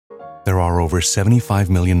there are over 75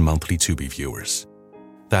 million monthly Tubi viewers.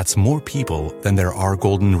 That's more people than there are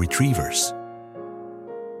golden retrievers.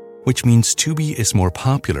 Which means Tubi is more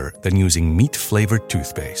popular than using meat-flavored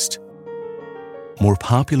toothpaste. More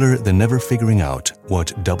popular than never figuring out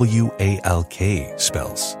what WALK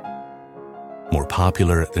spells. More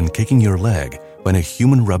popular than kicking your leg when a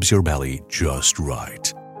human rubs your belly just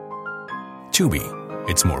right. Tubi,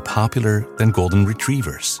 it's more popular than golden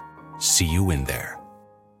retrievers. See you in there.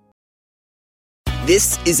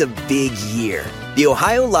 This is a big year. The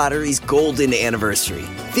Ohio Lottery's golden anniversary.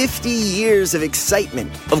 50 years of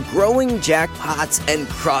excitement, of growing jackpots and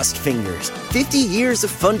crossed fingers. 50 years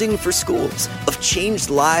of funding for schools, of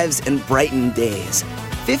changed lives and brightened days.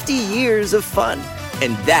 50 years of fun,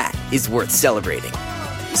 and that is worth celebrating.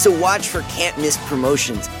 So watch for can't-miss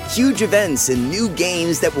promotions, huge events, and new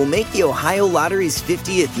games that will make the Ohio Lottery's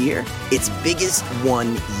 50th year its biggest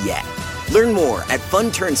one yet. Learn more at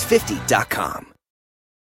funturns50.com.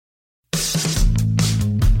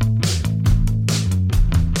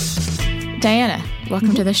 Diana,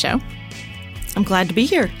 welcome to the show. I'm glad to be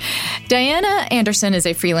here. Diana Anderson is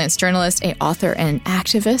a freelance journalist, an author, and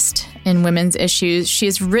activist in women's issues. She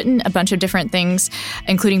has written a bunch of different things,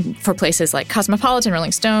 including for places like Cosmopolitan,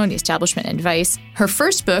 Rolling Stone, The Establishment, and Vice. Her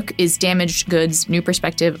first book is Damaged Goods, New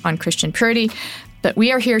Perspective on Christian Purity. But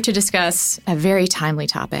we are here to discuss a very timely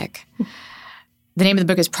topic. The name of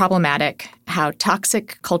the book is Problematic: How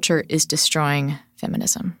Toxic Culture is Destroying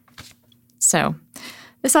Feminism. So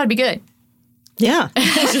this ought to be good. Yeah.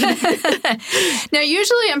 Now,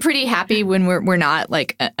 usually I'm pretty happy when we're not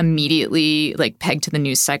like immediately like pegged to the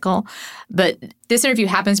news cycle. But this interview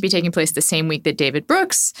happens to be taking place the same week that David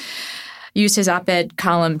Brooks used his op-ed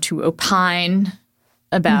column to opine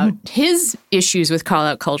about his issues with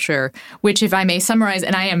call-out culture, which, if I may summarize,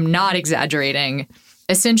 and I am not exaggerating,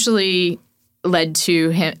 essentially led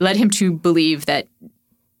him to believe that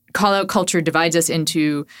call-out culture divides us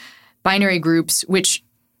into binary groups, which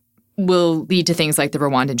will lead to things like the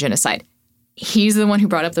Rwandan genocide. He's the one who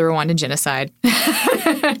brought up the Rwandan genocide.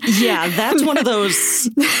 Yeah, that's one of those,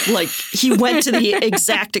 like, he went to the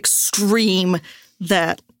exact extreme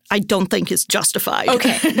that I don't think is justified.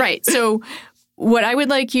 Okay, right. So what I would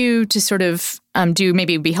like you to sort of do,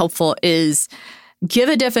 maybe would be helpful, is give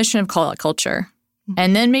a definition of call-out culture.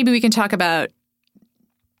 And then maybe we can talk about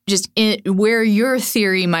just where your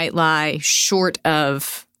theory might lie short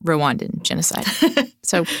of Rwandan genocide.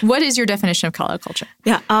 So what is your definition of call-out culture?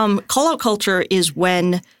 Yeah, call-out culture is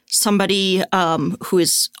when somebody who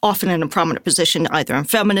is often in a prominent position, either in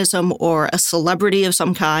feminism or a celebrity of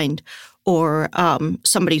some kind, or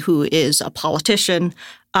somebody who is a politician,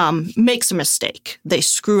 makes a mistake. They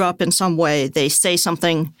screw up in some way. They say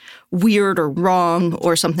something weird or wrong,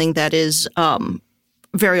 or something that is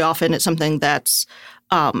very often it's something that's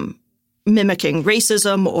mimicking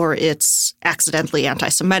racism, or it's accidentally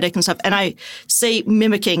anti-Semitic and stuff. And I say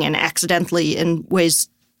mimicking and accidentally in ways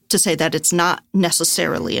to say that it's not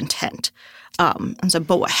necessarily intent.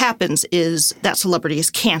 But what happens is that celebrity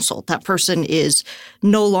is canceled. That person is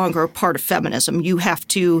no longer a part of feminism. You have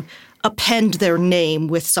to append their name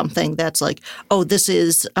with something that's like, oh, this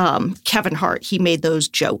is Kevin Hart. He made those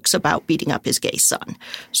jokes about beating up his gay son,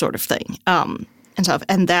 sort of thing.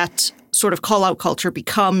 And that sort of call-out culture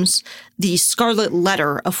becomes the scarlet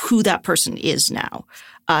letter of who that person is now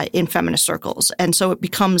in feminist circles. And so it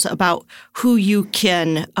becomes about who you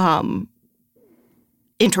can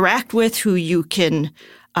interact with, who you can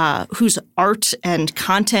whose art and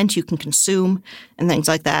content you can consume, and things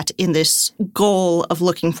like that, in this goal of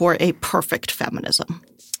looking for a perfect feminism.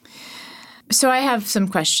 So I have some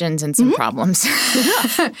questions and some problems.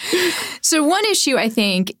 So one issue, I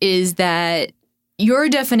think, is that your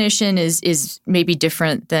definition is maybe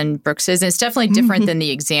different than Brooks's, and it's definitely different than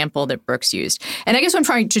the example that Brooks used. And I guess what I'm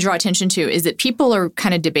trying to draw attention to is that people are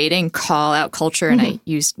kind of debating call-out culture, and I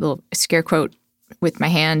used a little scare quote with my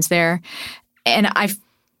hands there. And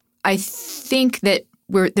I think that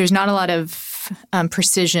there's not a lot of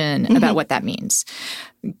precision about what that means.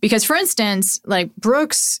 Because, for instance, like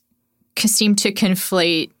Brooks seemed to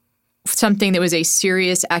conflate something that was a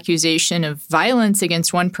serious accusation of violence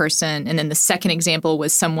against one person, and then the second example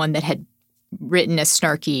was someone that had written a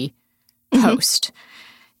snarky post.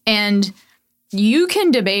 And you can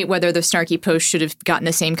debate whether the snarky post should have gotten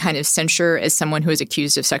the same kind of censure as someone who is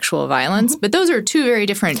accused of sexual violence, but those are two very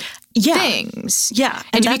different things. Yeah,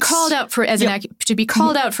 and to be called out for to be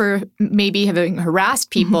called out for maybe having harassed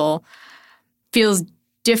people feels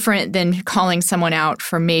different than calling someone out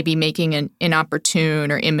for maybe making an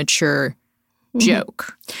inopportune or immature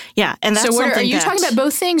joke. Yeah, and that's so. Are you talking about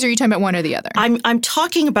both things, or are you talking about one or the other? I'm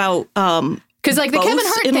talking about Because like the both Kevin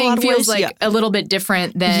Hart in a lot thing of feels ways, like yeah. a little bit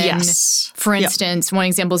different than, Yes. for Yep. instance, one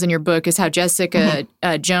example is in your book is how Jessica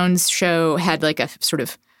Jones' show had like a sort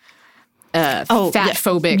of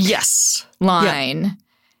fat-phobic Yes. line.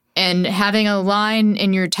 And having a line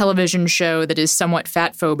in your television show that is somewhat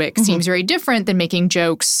fat-phobic seems very different than making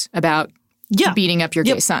jokes about Yeah. beating up your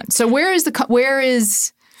gay son. So where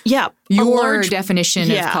is Yeah. your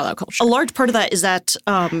definition of call-out culture? A large part of that is that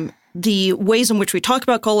the ways in which we talk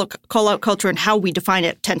about call-out culture and how we define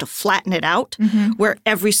it tend to flatten it out, where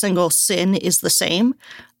every single sin is the same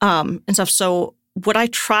and stuff. So what I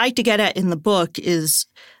try to get at in the book is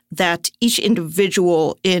that each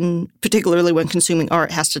individual, particularly when consuming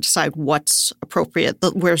art, has to decide what's appropriate,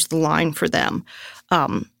 where's the line for them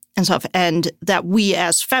and stuff, and that we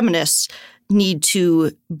as feminists need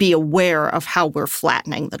to be aware of how we're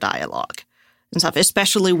flattening the dialogue and stuff,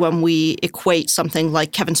 especially when we equate something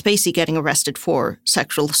like Kevin Spacey getting arrested for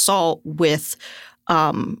sexual assault with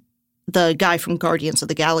the guy from Guardians of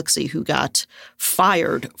the Galaxy who got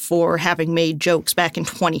fired for having made jokes back in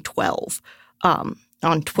 2012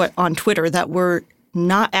 on Twitter that were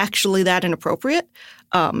not actually that inappropriate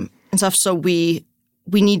and stuff. So we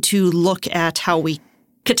need to look at how we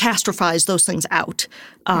catastrophize those things out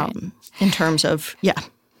in terms of,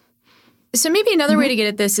 So maybe another way to get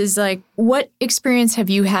at this is like, what experience have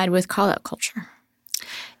you had with call-out culture?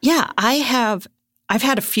 Yeah, I've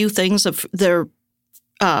had a few things that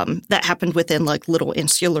happened within like little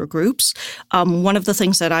insular groups. One of the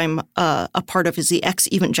things that I'm a part of is the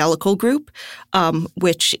ex-evangelical group,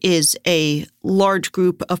 which is a large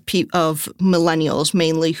group of millennials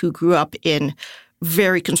mainly who grew up in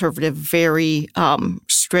very conservative, very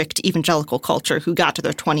strict evangelical culture, who got to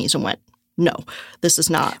their 20s and went, no, this is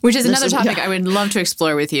not. Which is another topic I would love to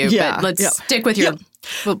explore with you, but let's stick with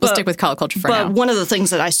we'll stick with call culture for now. But one of the things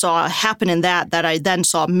that I saw happen in that I then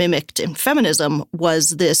saw mimicked in feminism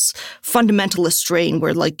was this fundamentalist strain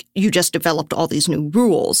where like you just developed all these new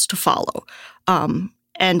rules to follow.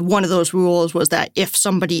 And one of those rules was that if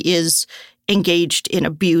somebody is engaged in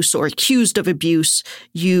abuse or accused of abuse,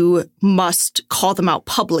 you must call them out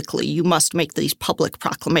publicly. You must make these public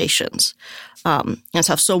proclamations and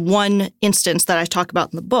stuff. So one instance that I talk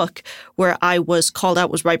about in the book where I was called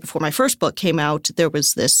out was right before my first book came out. There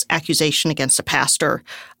was this accusation against a pastor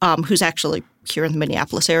who's actually here in the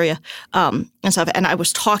Minneapolis area and stuff. And I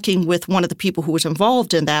was talking with one of the people who was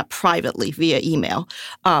involved in that privately via email.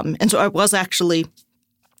 And so I was actually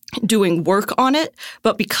doing work on it,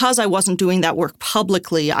 but because I wasn't doing that work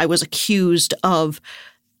publicly, I was accused of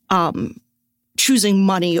choosing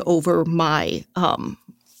money over my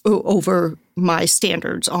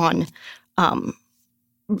standards on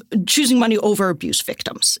choosing money over abuse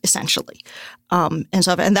victims, essentially, and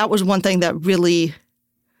stuff. And that was one thing that really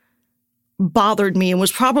bothered me and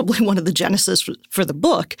was probably one of the genesis for the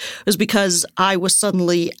book, was because I was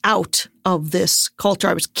suddenly out of this culture.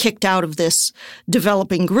 I was kicked out of this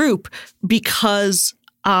developing group because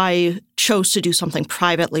I chose to do something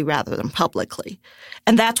privately rather than publicly.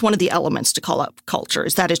 And that's one of the elements to call out culture,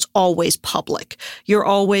 is that it's always public. You're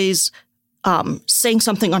always saying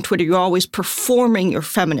something on Twitter. You're always performing your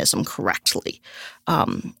feminism correctly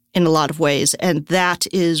in a lot of ways. And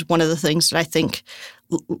that is one of the things that I think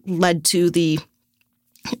led to the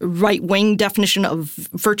right-wing definition of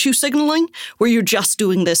virtue signaling, where you're just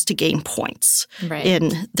doing this to gain points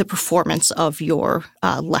in the performance of your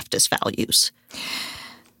leftist values.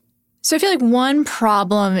 So I feel like one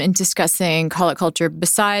problem in discussing call-out culture,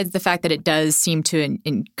 besides the fact that it does seem to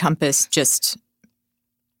encompass just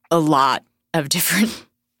a lot of different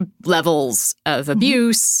levels of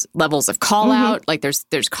abuse, levels of call out. Like there's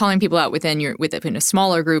calling people out within a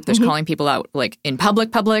smaller group. There's calling people out like in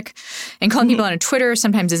public, and calling people out on Twitter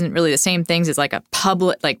sometimes isn't really the same things as like a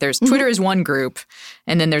public. Like there's Twitter is one group,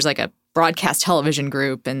 and then there's like a broadcast television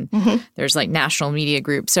group, and there's like national media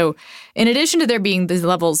group. So in addition to there being these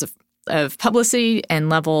levels of publicity and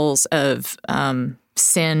levels of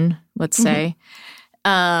sin, let's say,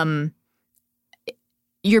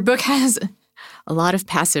 your book has a lot of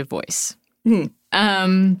passive voice,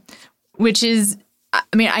 which is, I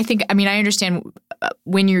understand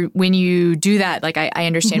when you do that, like I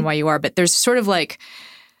understand why you are, but there's sort of like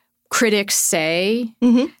critics say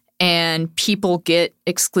and people get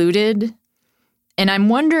excluded. And I'm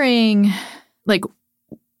wondering, like,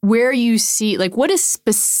 where you see, like, what is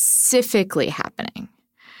specifically happening?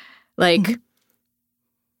 Like,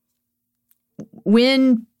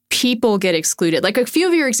 when people get excluded, like a few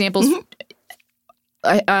of your examples,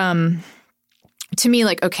 to me,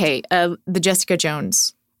 like, okay, the Jessica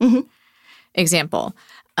Jones example.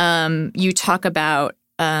 You talk about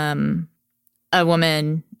a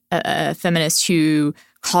woman a feminist who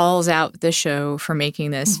calls out the show for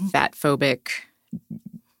making this fat-phobic.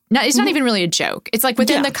 No, it's not even really a joke. It's like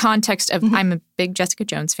within the context of, I'm a big Jessica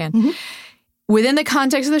Jones fan. Within the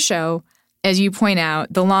context of the show, as you point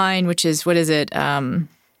out, the line, which is, what is it? 1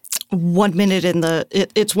 minute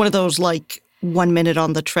it's one of those like 1 minute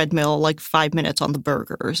on the treadmill, like 5 minutes on the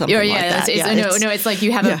burger or something like that. It's like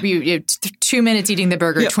you have you 2 minutes eating the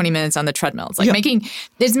burger, 20 minutes on the treadmill. It's like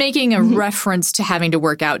making a reference to having to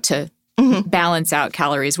work out to balance out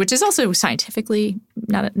calories, which is also scientifically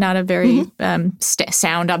not a very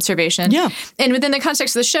sound observation. Yeah. And within the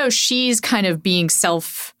context of the show, she's kind of being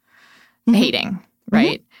self-hating,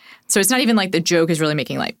 right? So it's not even like the joke is really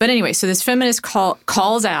making light. But anyway, so this feminist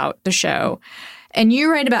calls out the show, and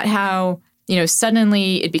you write about how,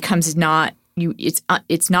 suddenly it becomes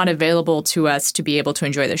it's not available to us to be able to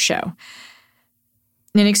enjoy the show.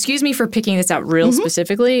 And excuse me for picking this out real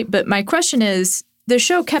specifically, but my question is, the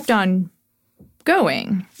show kept on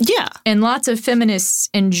going. Yeah. And lots of feminists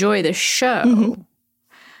enjoy the show.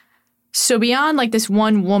 So beyond like this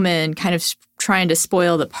one woman kind of trying to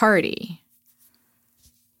spoil the party,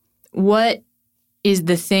 what is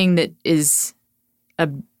the thing that is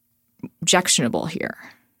objectionable here?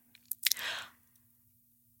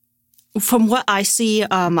 From what I see,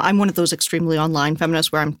 I'm one of those extremely online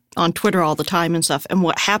feminists where I'm on Twitter all the time and stuff. And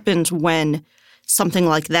what happens when something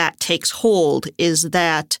like that takes hold is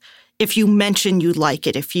that if you mention you like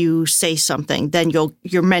it, if you say something, then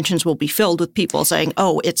your mentions will be filled with people saying,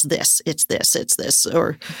 oh, it's this,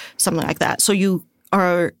 or something like that. So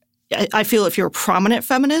I feel if you're a prominent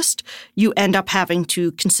feminist, you end up having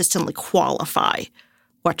to consistently qualify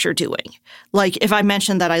what you're doing. Like if I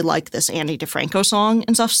mention that I like this Ani DiFranco song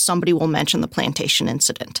and stuff, somebody will mention the plantation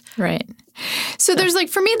incident. Right. So there's like,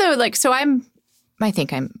 for me though, like, so I'm a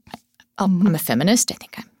feminist. I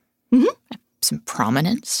think I have some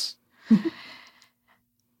prominence.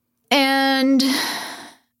 And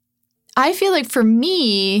I feel like for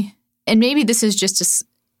me, and maybe this is just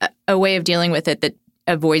a way of dealing with it that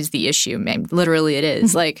avoids the issue. I mean, literally it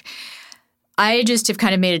is. Like, I just have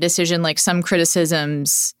kind of made a decision, like some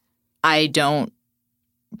criticisms I don't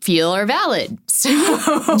feel are valid. So,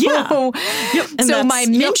 so my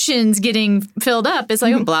mentions getting filled up is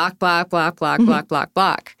like block, block, block, block, block, block,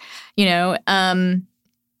 block,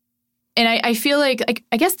 and I feel like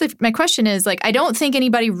I guess my question is, like, I don't think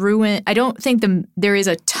anybody I don't think there is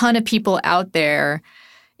a ton of people out there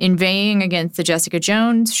inveighing against the Jessica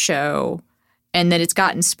Jones show and that it's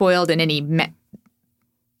gotten spoiled in any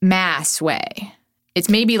mass way. It's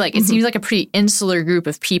maybe like, it seems like a pretty insular group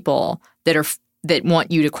of people that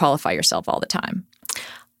want you to qualify yourself all the time.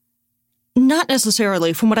 Not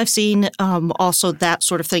necessarily. From what I've seen, also that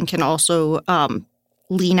sort of thing can also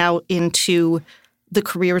lean out into the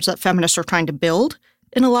careers that feminists are trying to build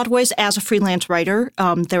in a lot of ways. As a freelance writer,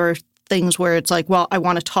 there are things where it's like, well, I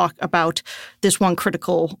want to talk about this one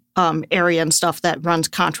critical area and stuff that runs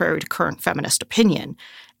contrary to current feminist opinion.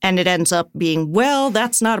 And it ends up being, well,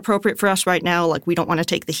 that's not appropriate for us right now. Like, we don't want to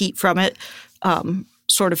take the heat from it,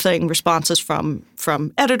 sort of thing, responses from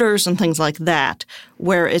editors and things like that,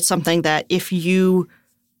 where it's something that if you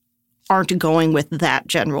aren't going with that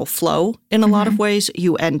general flow in a lot of ways,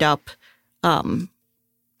 you end up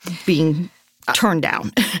being turned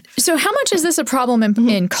down. So how much is this a problem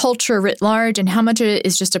in culture writ large, and how much of it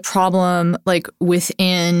is just a problem like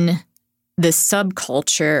within the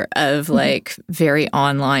subculture of like very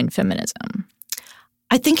online feminism?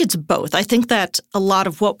 I think it's both. I think that a lot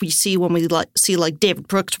of what we see when we see like David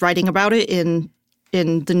Brooks writing about it in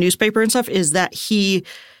the newspaper and stuff is that he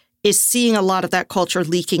is seeing a lot of that culture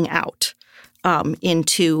leaking out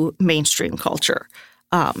into mainstream culture.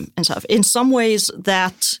 And stuff. In some ways,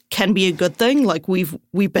 that can be a good thing. Like we've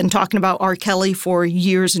been talking about R. Kelly for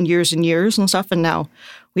years and years and years and stuff, and now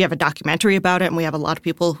we have a documentary about it, and we have a lot of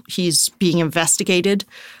people. He's being investigated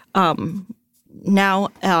now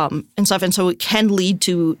and stuff, and so it can lead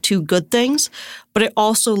to good things, but it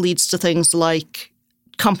also leads to things like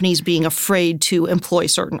companies being afraid to employ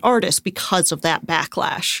certain artists because of that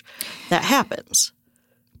backlash that happens.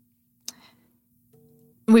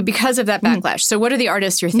 Because of that backlash. So what are the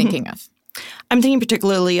artists you're thinking of? I'm thinking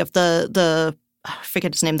particularly of the I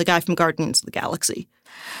forget his name, the guy from Guardians of the Galaxy.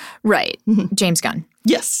 Right. James Gunn.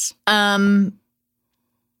 Yes. But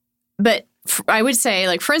I would say,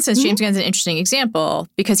 like, for instance, James Gunn's an interesting example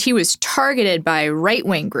because he was targeted by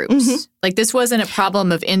right-wing groups. Like, this wasn't a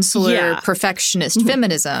problem of insular perfectionist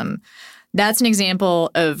feminism. That's an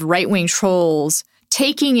example of right-wing trolls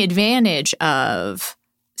taking advantage of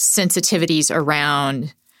sensitivities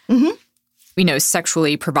around,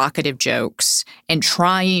 sexually provocative jokes and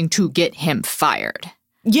trying to get him fired.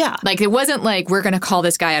 Yeah. Like, it wasn't like, we're going to call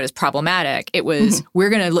this guy out as problematic. It was,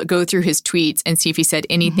 we're going to go through his tweets and see if he said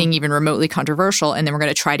anything even remotely controversial, and then we're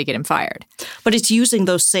going to try to get him fired. But it's using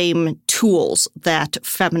those same tools that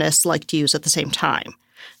feminists like to use at the same time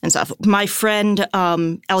and stuff. My friend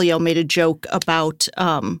Elio made a joke about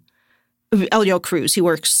Elio Cruz. He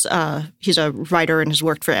works, he's a writer and has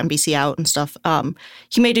worked for NBC Out and stuff.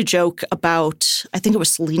 He made a joke about, I think it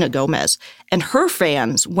was Selena Gomez, and her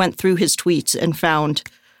fans went through his tweets and found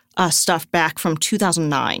stuff back from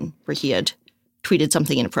 2009 where he had tweeted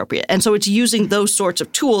something inappropriate. And so it's using those sorts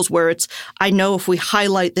of tools where it's, I know if we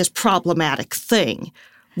highlight this problematic thing,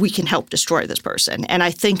 we can help destroy this person. And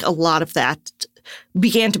I think a lot of that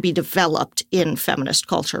began to be developed in feminist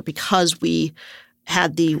culture because we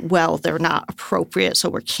had they're not appropriate, so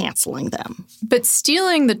we're canceling them. But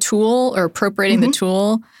stealing the tool or appropriating the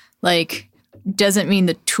tool, like, doesn't mean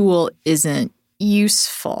the tool isn't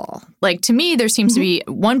useful. Like, to me, there seems to be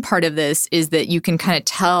one part of this is that you can kind of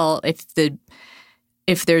tell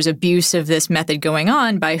if there's abuse of this method going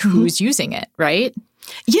on by who's using it, right?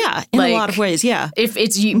 Yeah, in a lot of ways, yeah. If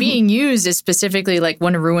it's being used as specifically like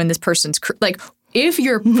want to ruin this person's like, if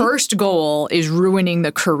your first goal is ruining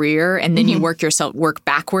the career and then you work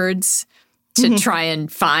backwards to try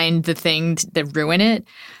and find the thing that ruin it,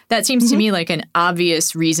 that seems to me like an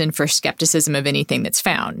obvious reason for skepticism of anything that's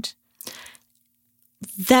found.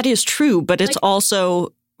 That is true, but it's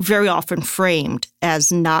also very often framed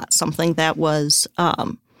as not something that was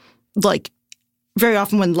very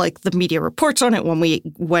often when like the media reports on it,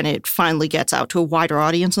 when it finally gets out to a wider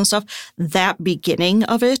audience and stuff, that beginning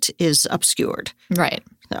of it is obscured. Right.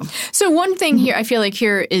 So one thing here, I feel like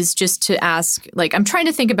here is just to ask, like, I'm trying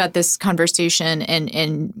to think about this conversation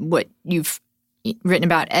and what you've written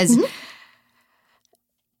about as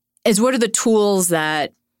what are the tools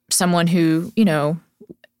that someone who,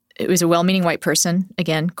 it was a well-meaning white person,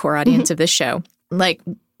 again, core audience of this show, like,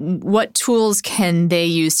 what tools can they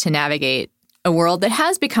use to navigate a world that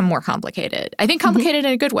has become more complicated? I think complicated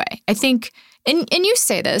in a good way. I think, and you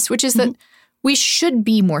say this, which is that we should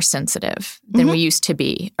be more sensitive than we used to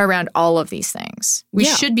be around all of these things. We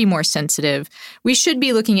should be more sensitive. We should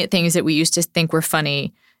be looking at things that we used to think were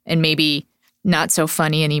funny and maybe not so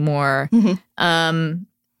funny anymore.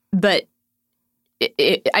 But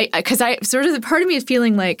because I sort of, the part of me is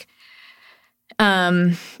feeling like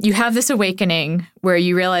you have this awakening where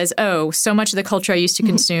you realize, oh, so much of the culture I used to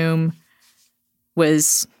consume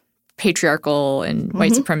was patriarchal and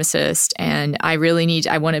white supremacist, and I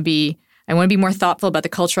want to be more thoughtful about the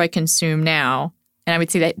culture I consume now. And I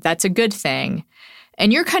would say that that's a good thing.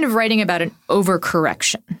 And you're kind of writing about an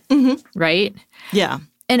overcorrection, right? Yeah.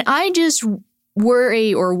 And I just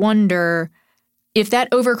worry or wonder if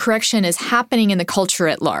that overcorrection is happening in the culture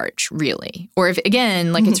at large, really. Or if,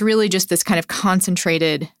 again, like it's really just this kind of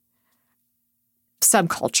concentrated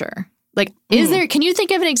subculture. Like, can you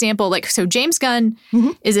think of an example? Like, so James Gunn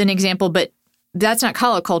is an example, but that's not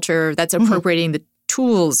call-out culture. That's appropriating the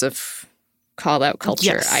tools of call-out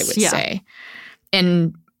culture, I would say.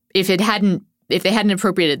 And if they hadn't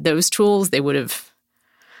appropriated those tools, they would have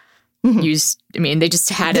used, they just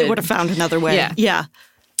had They would have found another way. Yeah.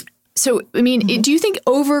 So, do you think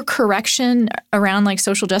overcorrection around like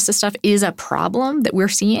social justice stuff is a problem that we're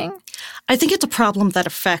seeing? I think it's a problem that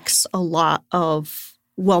affects a lot of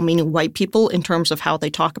well-meaning white people in terms of how they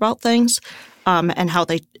talk about things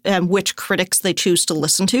and which critics they choose to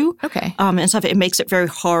listen to. Okay. And stuff. It makes it very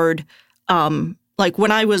hard. Like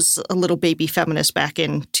when I was a little baby feminist back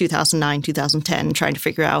in 2009, 2010, trying to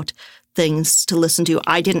figure out things to listen to,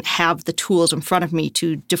 I didn't have the tools in front of me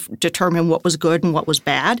to determine what was good and what was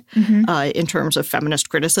bad in terms of feminist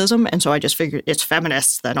criticism. And so I just figured it's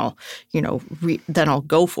feminists, then I'll, then I'll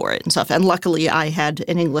go for it and stuff. And luckily I had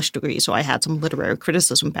an English degree, so I had some literary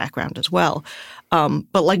criticism background as well.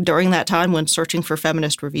 But like during that time when searching for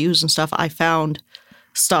feminist reviews and stuff, I found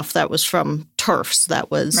stuff that was from TERFs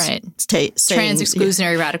that was saying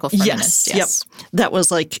trans-exclusionary radical feminists. Yes. Yep. That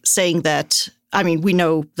was like saying that, we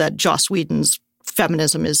know that Joss Whedon's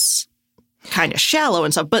feminism is kind of shallow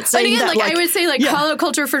and stuff, but saying that, I would say, call-out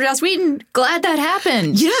culture for Joss Whedon, glad that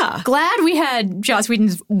happened. Yeah. Glad we had Joss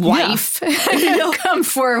Whedon's wife come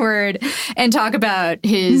forward and talk about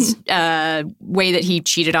his way that he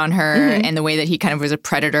cheated on her and the way that he kind of was a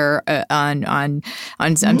predator on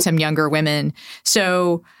some younger women.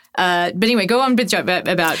 So, but anyway, go on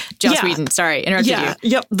about Joss Whedon. Sorry, interrupted you.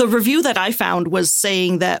 Yep. The review that I found was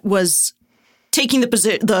saying that was taking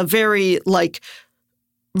the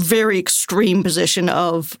very extreme position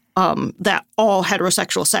of that all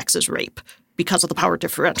heterosexual sex is rape because of the power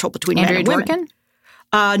differential between men and women. Andrea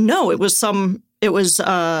Dworkin? No, it was some It was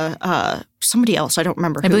somebody else. I don't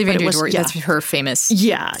remember who. I believe but Andrea Dworkin, that's her famous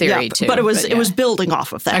theory too. But it was building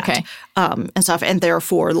off of that. Okay. And stuff. And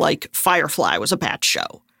therefore, like, Firefly was a bad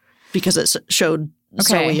show because it showed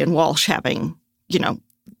Zoe and Walsh having, you know,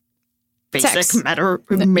 basic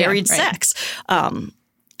married sex.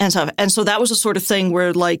 And stuff. And so that was a sort of thing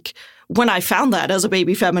where, like, when I found that as a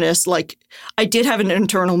baby feminist, like, I did have an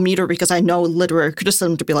internal meter because I know literary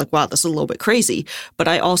criticism to be like, wow, this is a little bit crazy. But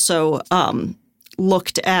I also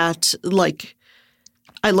looked at, like,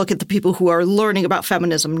 I look at the people who are learning about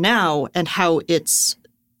feminism now and how it's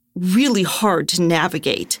really hard to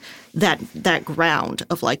navigate that ground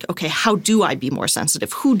of, like, okay, how do I be more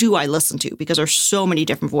sensitive? Who do I listen to? Because there's so many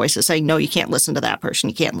different voices saying, no, you can't listen to that person.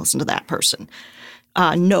 You can't listen to that person.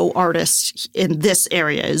 No artist in this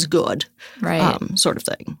area is good, right? Sort of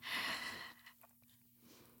thing.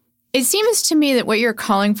 It seems to me that what you're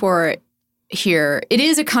calling for here, it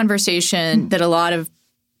is a conversation that a lot of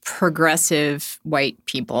progressive white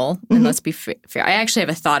people, and let's be fair, I actually have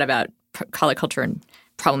a thought about color culture and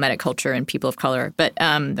problematic culture and people of color, but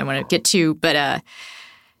I want to get to, but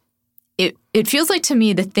it feels like to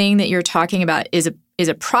me the thing that you're talking about is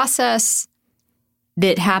a process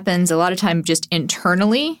that happens a lot of time just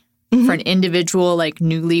internally for an individual, like,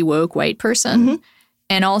 newly woke white person,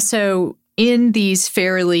 and also in these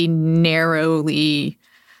fairly narrowly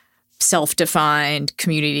self-defined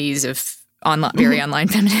communities of very online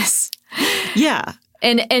feminists. Yeah.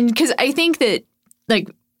 And because I think that, like,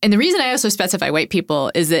 and the reason I also specify white people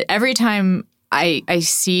is that every time I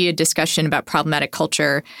see a discussion about problematic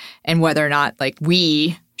culture and whether or not, like,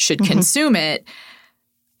 we should consume it,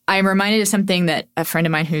 I'm reminded of something that a friend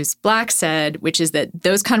of mine who's Black said, which is that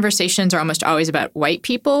those conversations are almost always about white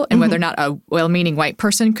people and whether or not a well-meaning white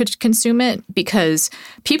person could consume it, because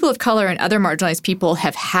people of color and other marginalized people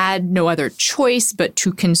have had no other choice but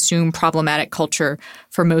to consume problematic culture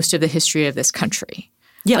for most of the history of this country.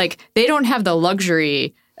 Yeah. Like, they don't have the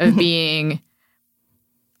luxury of being,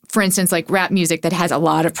 for instance, like rap music that has a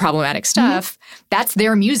lot of problematic stuff. That's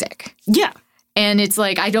their music. Yeah. And it's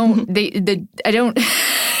like, I don't.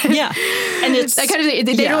 Yeah. And it's I kind of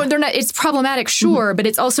they're not, it's problematic, sure, but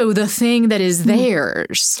it's also the thing that is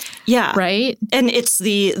theirs. Yeah. Right? And it's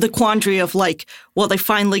the quandary of, like, well, they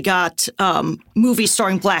finally got movies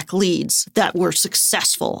starring Black leads that were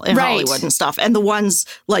successful in Hollywood and stuff. And the ones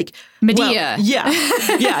like Medea. Well,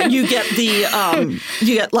 yeah. You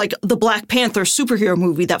get like the Black Panther superhero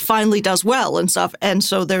movie that finally does well and stuff. And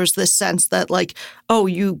so there's this sense that, like, oh,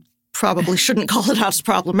 you probably shouldn't call it out as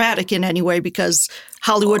problematic in any way because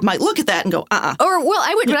Hollywood might look at that and go, Or, well,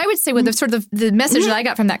 what I would say with the sort of the message that I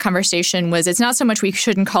got from that conversation was, it's not so much we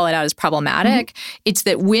shouldn't call it out as problematic. It's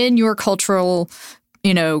that when your cultural,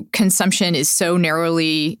 consumption is so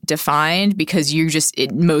narrowly defined because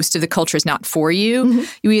most of the culture is not for you,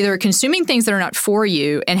 you either are consuming things that are not for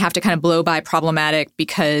you and have to kind of blow by problematic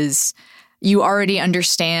because you already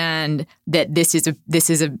understand that this is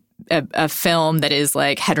a film that is,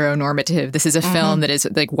 like, heteronormative. This is a film that is,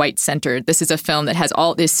 like, white-centered. This is a film that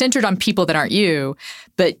is centered on people that aren't you,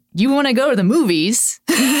 but you want to go to the movies.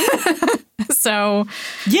 So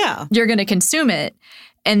you're going to consume it.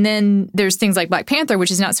 And then there's things like Black Panther, which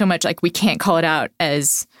is not so much like we can't call it out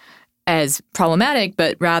as problematic,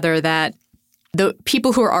 but rather that the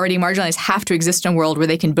people who are already marginalized have to exist in a world where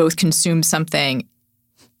they can both consume something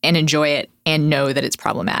and enjoy it and know that it's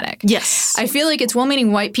problematic. Yes. I feel like it's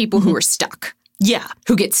well-meaning white people who are stuck. Yeah.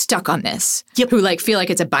 Who get stuck on this. Yep. Who, like, feel like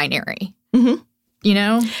it's a binary.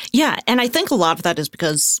 Yeah. And I think a lot of that is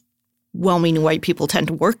because well-meaning white people tend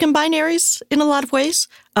to work in binaries in a lot of ways.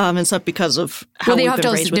 It's not because of how they we've have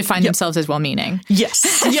been to raised define themselves as well-meaning.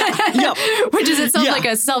 Yes. Yeah. Which is itself like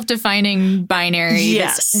a self-defining binary.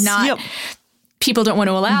 Yes. That's not people don't want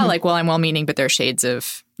to allow, like, well, I'm well-meaning, but there are shades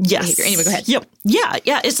of behavior. Anyway, go ahead. Yep.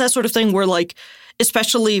 Yeah. It's that sort of thing where, like,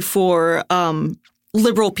 especially for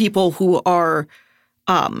liberal people who are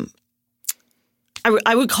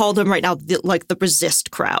I would call them right now the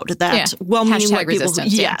resist crowd, that well-meaning white people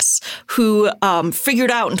who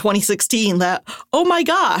figured out in 2016 that, oh my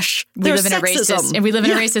gosh, there's sexism. We live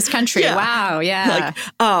in a racist country. Yeah. Wow, yeah.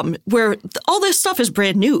 Like, where all this stuff is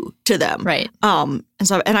brand new to them. Right. And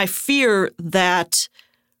I fear that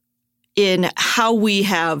in how we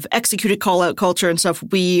have executed call-out culture and stuff,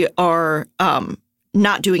 we are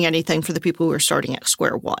not doing anything for the people who are starting at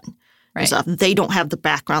square one. Right. So they don't have the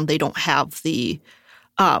background. They don't have the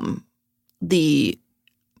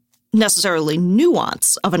necessarily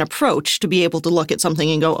nuance of an approach to be able to look at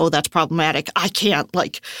something and go, oh, that's problematic. I can't,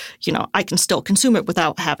 I can still consume it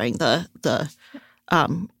without having the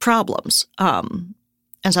problems. And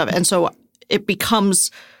so it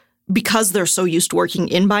becomes because they're so used to working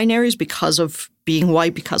in binaries, because of being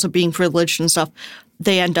white, because of being privileged and stuff,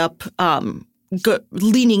 they end up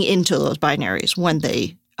leaning into those binaries when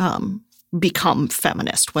they become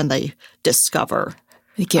feminist, when they discover.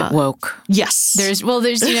 They get woke. Yes. There's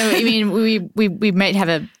I mean, we might have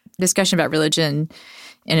a discussion about religion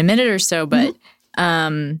in a minute or so, but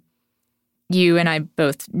you and I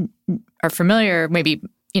both are familiar, maybe,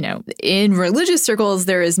 in religious circles,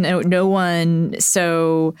 there is no one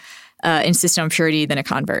so insistent on purity than a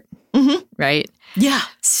convert, right? Yeah.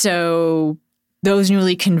 So those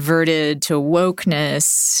newly converted to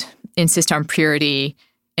wokeness insist on purity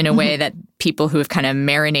in a way that people who have kind of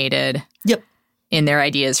marinated in their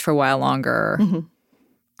ideas for a while longer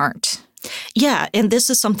aren't. Yeah, and this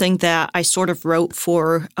is something that I sort of wrote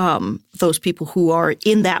for those people who are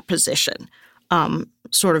in that position,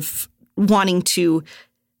 sort of wanting to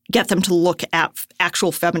get them to look at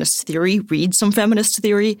actual feminist theory, read some feminist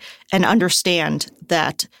theory, and understand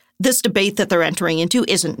that this debate that they're entering into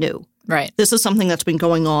isn't new. Right. This is something that's been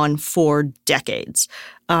going on for decades,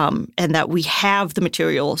 and that we have the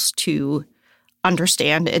materials to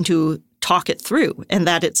understand and to talk it through, and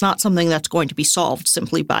that it's not something that's going to be solved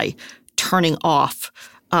simply by turning off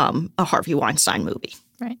a Harvey Weinstein movie.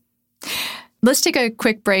 Right. Let's take a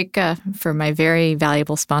quick break for my very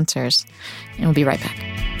valuable sponsors, and we'll be right back.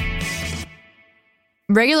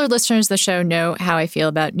 Regular listeners of the show know how I feel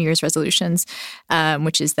about New Year's resolutions,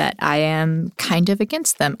 which is that I am kind of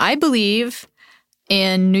against them. I believe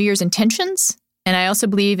in New Year's intentions, and I also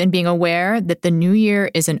believe in being aware that the new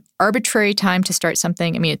year is an arbitrary time to start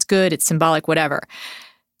something. I mean, it's good, it's symbolic, whatever.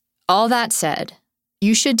 All that said,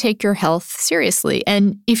 you should take your health seriously.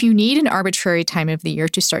 And if you need an arbitrary time of the year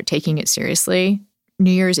to start taking it seriously,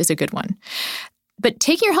 New Year's is a good one. But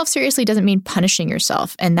taking your health seriously doesn't mean punishing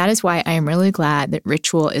yourself. And that is why I am really glad that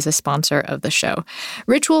Ritual is a sponsor of the show.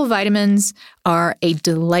 Ritual vitamins are a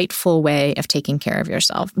delightful way of taking care of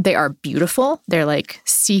yourself. They are beautiful. They're like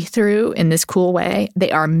see-through in this cool way.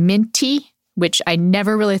 They are minty, which I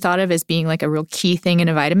never really thought of as being like a real key thing in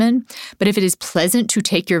a vitamin. But if it is pleasant to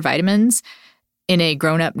take your vitamins in a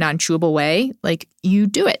grown-up, non-chewable way, like you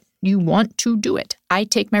do it. You want to do it. I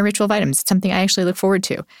take my Ritual vitamins. It's something I actually look forward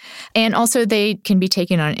to. And also they can be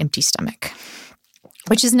taken on an empty stomach,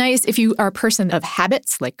 which is nice if you are a person of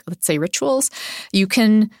habits, like let's say rituals. You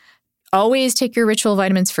can always take your Ritual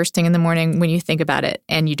vitamins first thing in the morning when you think about it,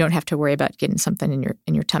 and you don't have to worry about getting something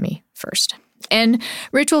in your tummy first. And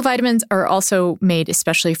Ritual vitamins are also made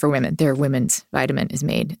especially for women. Their women's vitamin is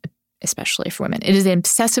made especially for women. It is an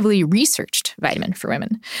obsessively researched vitamin for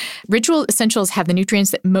women. Ritual Essentials have the nutrients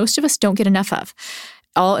that most of us don't get enough of,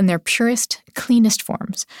 all in their purest, cleanest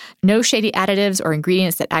forms. No shady additives or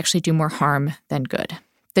ingredients that actually do more harm than good.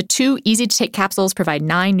 The 2 easy-to-take capsules provide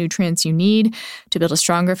 9 nutrients you need to build a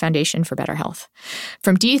stronger foundation for better health.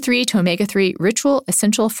 From D3 to omega-3, Ritual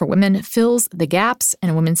Essential for Women fills the gaps in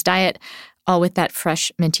a woman's diet, all with that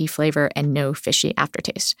fresh, minty flavor and no fishy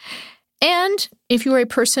aftertaste. And if you are a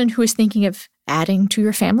person who is thinking of adding to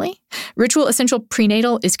your family, Ritual Essential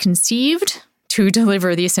Prenatal is conceived to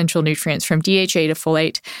deliver the essential nutrients from DHA to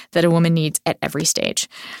folate that a woman needs at every stage.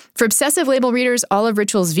 For obsessive label readers, all of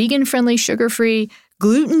Ritual's vegan-friendly, sugar-free,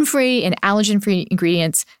 gluten-free, and allergen-free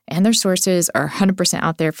ingredients and their sources are 100%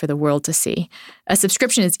 out there for the world to see. A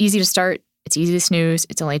subscription is easy to start. It's easy to snooze.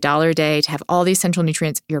 It's only $1 a day to have all the essential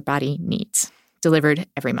nutrients your body needs, delivered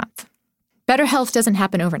every month. Better health doesn't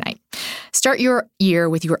happen overnight. Start your year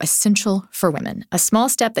with your Essential for Women, a small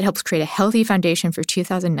step that helps create a healthy foundation for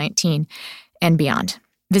 2019 and beyond.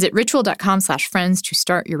 Visit ritual.com/friends to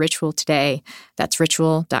start your ritual today. That's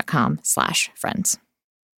ritual.com/friends.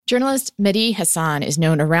 Journalist Mehdi Hasan is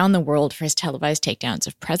known around the world for his televised takedowns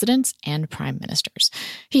of presidents and prime ministers.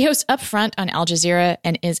 He hosts Upfront on Al Jazeera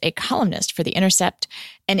and is a columnist for The Intercept.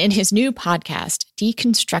 And in his new podcast,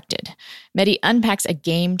 Deconstructed, Mehdi unpacks a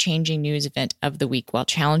game-changing news event of the week while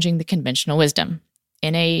challenging the conventional wisdom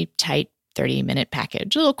in a tight 30-minute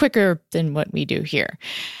package, a little quicker than what we do here.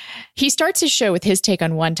 He starts his show with his take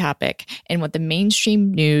on one topic and what the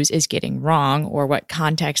mainstream news is getting wrong or what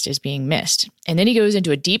context is being missed. And then he goes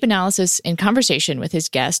into a deep analysis and conversation with his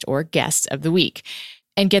guest or guests of the week.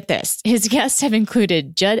 And get this, his guests have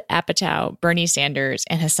included Judd Apatow, Bernie Sanders,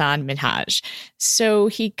 and Hassan Minhaj. So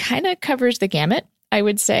he kind of covers the gamut, I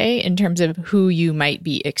would say, in terms of who you might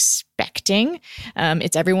be expecting.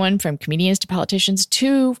 It's everyone from comedians to politicians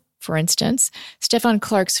to, for instance, Stephon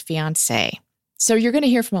Clark's fiancée. So you're going to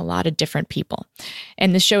hear from a lot of different people.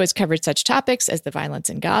 And the show has covered such topics as the violence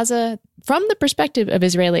in Gaza from the perspective of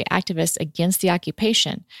Israeli activists against the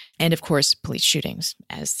occupation, and of course, police shootings,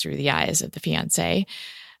 as through the eyes of the fiancé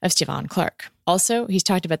of Stephon Clark. Also, he's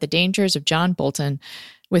talked about the dangers of John Bolton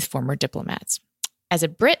with former diplomats. As a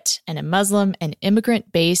Brit and a Muslim and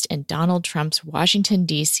immigrant based in Donald Trump's Washington,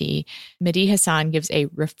 D.C., Mehdi Hasan gives a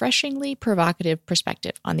refreshingly provocative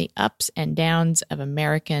perspective on the ups and downs of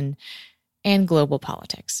American and global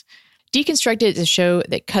politics. Deconstructed is a show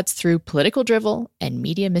that cuts through political drivel and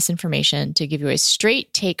media misinformation to give you a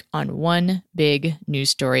straight take on one big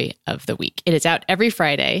news story of the week. It is out every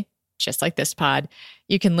Friday, just like this pod.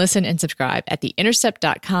 You can listen and subscribe at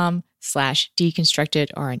theintercept.com/deconstructed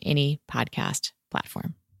or on any podcast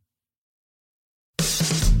platform.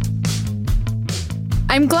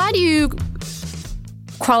 I'm glad you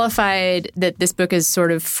qualified that this book is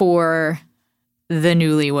sort of for the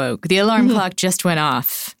newly woke. The alarm clock just went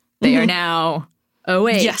off. They are now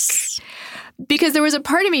awake. Yes. Because there was a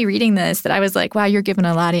part of me reading this that I was like, wow, you're giving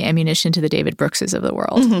a lot of ammunition to the David Brookses of the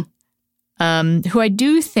world, who I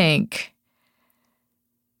do think,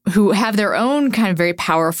 who have their own kind of very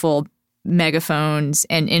powerful megaphones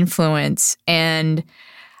and influence. And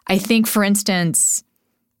I think, for instance,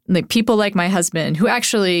 like people like my husband, who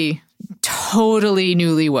actually totally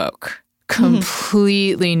newly woke,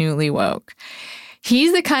 completely newly woke.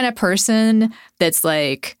 He's the kind of person that's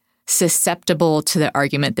like susceptible to the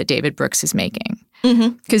argument that David Brooks is making.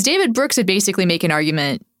 Because David Brooks would basically make an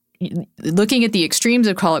argument looking at the extremes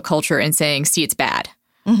of call it culture and saying, see, it's bad.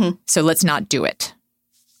 So let's not do it.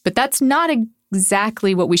 But that's not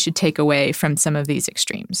exactly what we should take away from some of these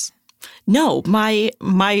extremes. No, my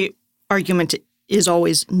argument is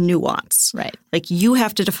always nuance. Right. Like you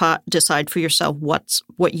have to decide for yourself what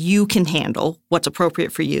you can handle, what's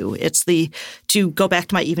appropriate for you. It's to go back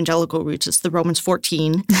to my evangelical roots, it's the Romans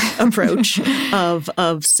 14 approach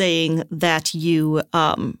of saying that you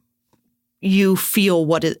feel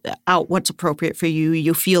what's appropriate for you.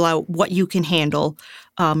 You feel out what you can handle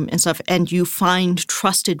and stuff, and you find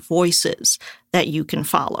trusted voices that you can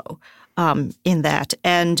follow in that.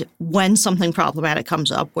 And when something problematic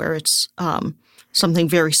comes up, where it's something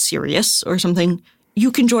very serious or something,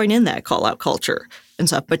 you can join in that call-out culture and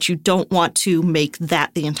stuff, but you don't want to make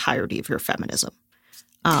that the entirety of your feminism.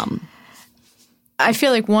 I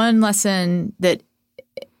feel like one lesson that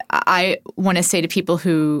I want to say to people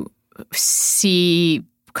who see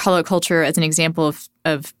call-out culture as an example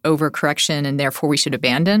of overcorrection and therefore we should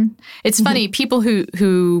abandon. It's funny, people who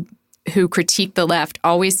critique the left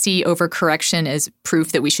always see overcorrection as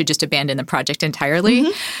proof that we should just abandon the project entirely.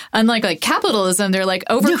 Unlike like capitalism, they're like,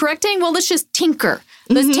 overcorrecting? Well, let's just tinker.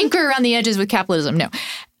 Let's tinker around the edges with capitalism. No.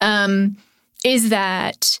 Is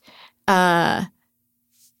that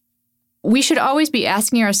we should always be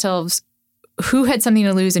asking ourselves who had something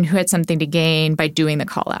to lose and who had something to gain by doing the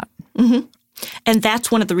call out. And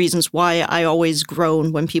that's one of the reasons why I always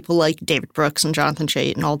groan when people like David Brooks and Jonathan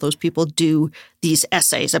Chait and all those people do these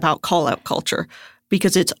essays about call-out culture,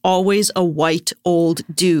 because it's always a white old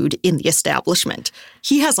dude in the establishment.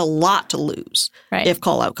 He has a lot to lose if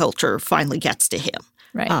call-out culture finally gets to him.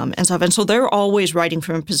 And stuff. And so they're always writing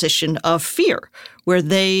from a position of fear, where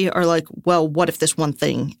they are like, well, what if this one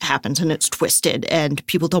thing happens and it's twisted and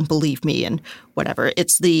people don't believe me and whatever.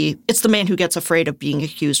 It's the man who gets afraid of being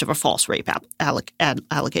accused of a false rape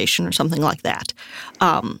allegation or something like that.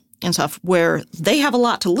 And stuff, where they have a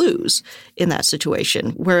lot to lose in that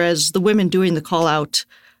situation. Whereas the women doing the call out,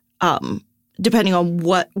 depending on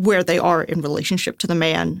where they are in relationship to the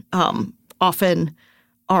man, often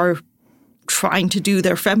are trying to do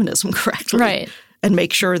their feminism correctly and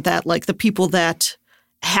make sure that like the people that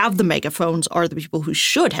have the megaphones are the people who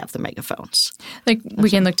should have the megaphones. Like we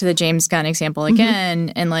can look to the James Gunn example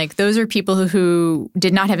again, and like those are people who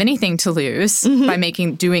did not have anything to lose by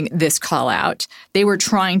doing this call out. They were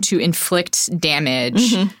trying to inflict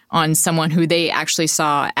damage on someone who they actually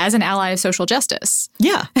saw as an ally of social justice.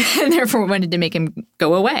 Yeah. And therefore wanted to make him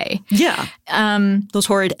go away. Yeah. Those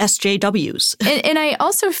horrid SJWs. And I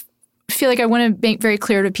also feel like I want to make very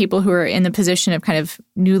clear to people who are in the position of kind of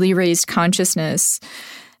newly raised consciousness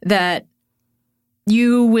that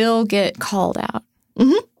you will get called out.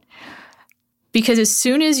 Because as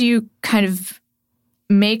soon as you kind of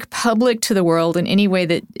make public to the world in any way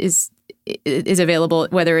that is available,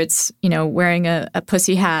 whether it's, wearing a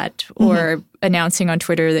pussy hat or announcing on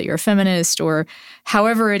Twitter that you're a feminist or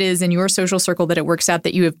however it is in your social circle that it works out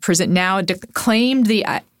that you have claimed the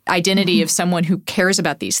identity of someone who cares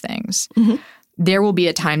about these things, there will be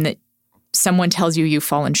a time that someone tells you you've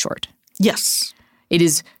fallen short. Yes.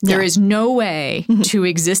 There is no way to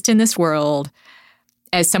exist in this world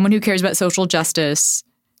as someone who cares about social justice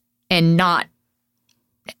and not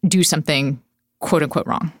do something quote unquote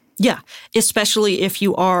wrong. Yeah. Especially if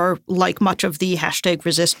you are, like much of the hashtag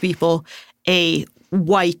resist people, a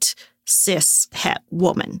white cis het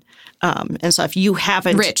woman. And so if you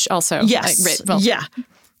haven't... Rich also. Yes. Like, well, yeah.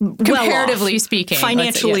 Comparatively speaking.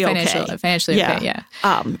 Financially okay. Financially okay, yeah.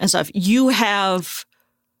 And so if you have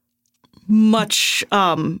much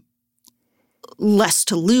less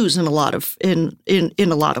to lose in a lot of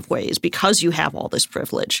ways because you have all this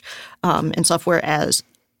privilege and stuff, where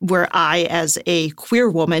I, as a queer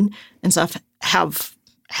woman and stuff, have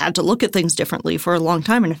had to look at things differently for a long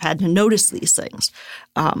time and have had to notice these things,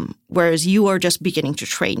 whereas you are just beginning to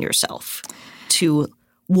train yourself to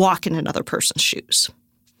walk in another person's shoes.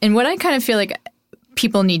 And what I kind of feel like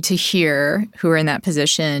people need to hear who are in that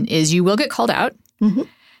position is you will get called out. Mm-hmm.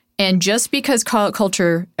 And just because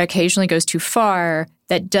culture occasionally goes too far,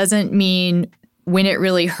 that doesn't mean when it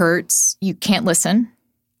really hurts, you can't listen.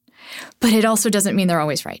 But it also doesn't mean they're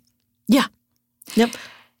always right. Yeah. Yep.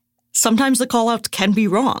 Sometimes the call-outs can be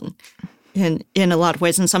wrong in a lot of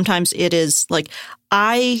ways. And sometimes it is like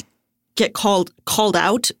I get called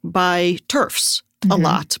out by TERFs a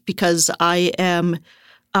lot because I am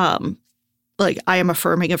I am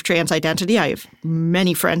affirming of trans identity. I have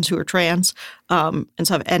many friends who are trans and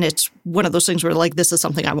stuff. And it's one of those things where like, this is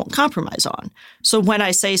something I won't compromise on. So when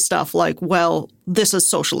I say stuff like, well, this is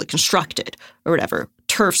socially constructed or whatever,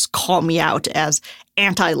 TERFs call me out as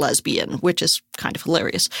anti-lesbian, which is kind of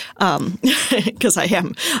hilarious because I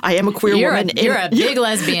am a queer woman. You're a big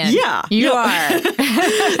lesbian. Yeah. You are.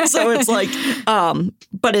 So it's like,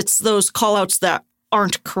 but it's those call-outs that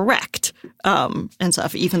aren't correct and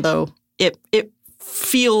stuff, even though it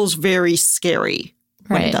feels very scary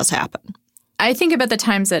when it does happen. I think about the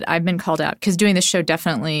times that I've been called out because doing this show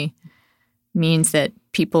definitely means that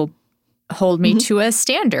people hold me to a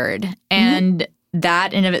standard. And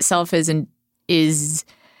that in of itself is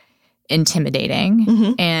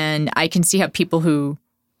intimidating. And I can see how people who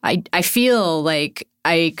I feel like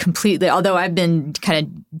I completely, although I've been kind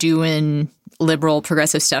of doing liberal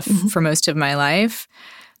progressive stuff for most of my life,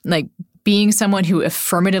 like being someone who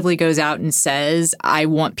affirmatively goes out and says, I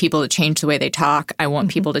want people to change the way they talk. I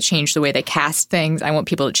want people to change the way they cast things. I want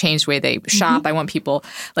people to change the way they shop. I want people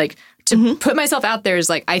like to put myself out there is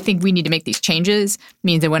like, I think we need to make these changes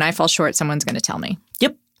means that when I fall short, someone's going to tell me.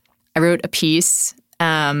 Yep. I wrote a piece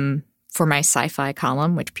for my sci-fi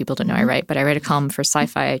column, which people don't know I write, but I wrote a column for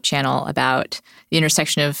Sci-Fi Channel about the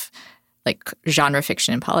intersection of like genre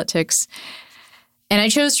fiction and politics. And I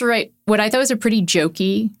chose to write what I thought was a pretty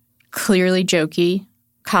clearly jokey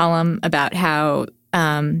column about how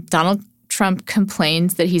Donald Trump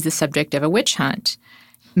complains that he's the subject of a witch hunt.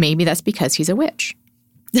 Maybe that's because he's a witch.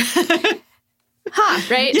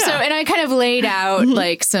 Right? Yeah. So, and I kind of laid out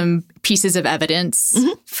like some pieces of evidence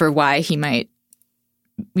for why he might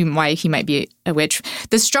be a witch.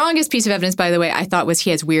 The strongest piece of evidence, by the way, I thought was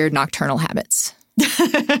he has weird nocturnal habits.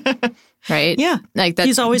 Right? Yeah. Like that.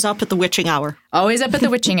 He's always up at the witching hour. Always up at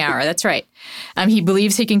the witching hour. That's right. He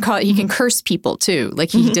believes he can curse people too.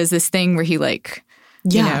 Like he does this thing where he like,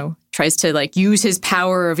 you know, tries to like use his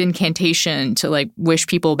power of incantation to like wish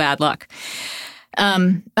people bad luck.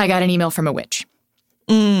 I got an email from a witch.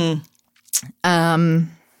 Who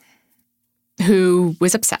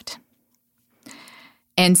was upset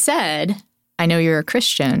and said, I know you're a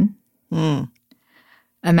Christian.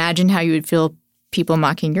 Imagine how you would feel people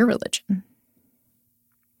mocking your religion.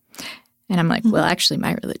 And I'm like, well, actually,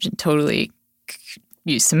 my religion totally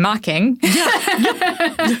used some mocking.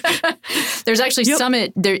 There's actually some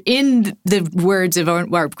there in the words of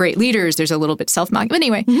our great leaders, there's a little bit self-mocking. But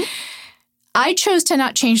anyway, I chose to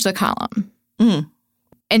not change the column. And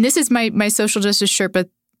this is my social justice Sherpa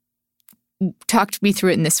talked me through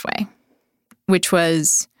it in this way, which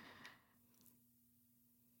was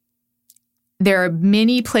there are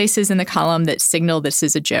many places in the column that signal this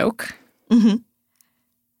is a joke.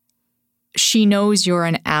 She knows you're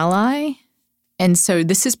an ally. And so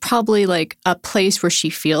this is probably like a place where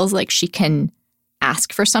she feels like she can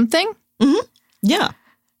ask for something. Yeah.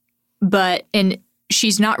 And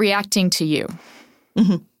she's not reacting to you.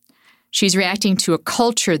 She's reacting to a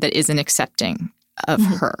culture that isn't accepting of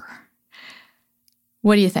her.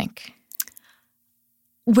 What do you think?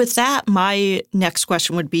 With that, my next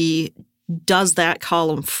question would be, does that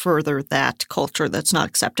column further that culture that's not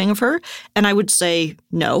accepting of her? And I would say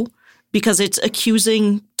no, because it's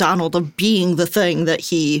accusing Donald of being the thing that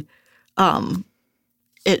he there's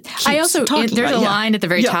a line at the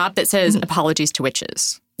very top that says apologies to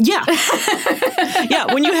witches. Yeah.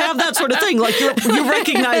 Yeah, when you have that sort of thing, like you're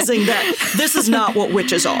recognizing that this is not what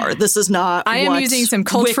witches are. This is not I am using some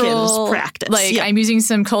cultural Wiccans practice. I'm using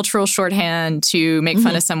some cultural shorthand to make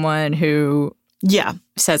fun of someone who Yeah.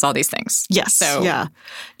 says all these things. Yes. So Yeah.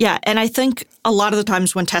 Yeah. And I think a lot of the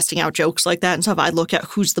times when testing out jokes like that and stuff, I look at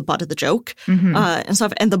who's the butt of the joke and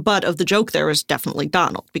stuff. And the butt of the joke there is definitely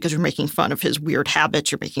Donald, because you're making fun of his weird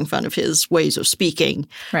habits. You're making fun of his ways of speaking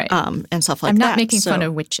and stuff like that. I'm not making fun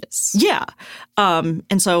of witches. Yeah.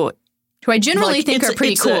 And so... Who I generally like, think are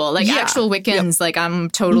pretty cool. Actual Wiccans, Yep.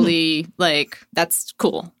 I'm totally, that's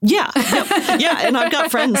cool. Yeah. Yep. Yeah. And I've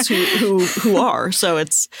got friends who are. So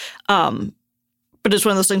it's... But it's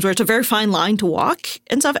one of those things where it's a very fine line to walk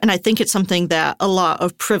and stuff. And I think it's something that a lot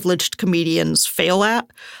of privileged comedians fail at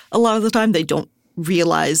a lot of the time. They don't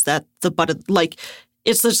realize that the butt of,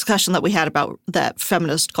 it's the discussion that we had about that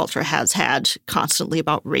feminist culture has had constantly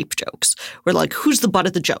about rape jokes. We're who's the butt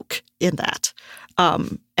of the joke in that?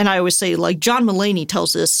 And I always say, John Mulaney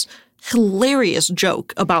tells this hilarious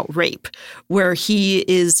joke about rape where he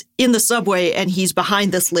is in the subway and he's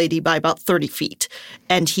behind this lady by about 30 feet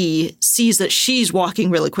and he sees that she's walking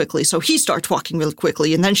really quickly. So he starts walking really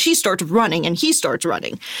quickly and then she starts running and he starts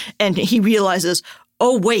running and he realizes,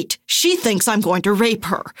 oh, wait, she thinks I'm going to rape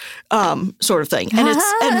her, sort of thing. And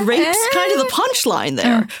rape's kind of the punchline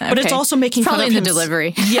there. But it's also making fun of him. Probably in the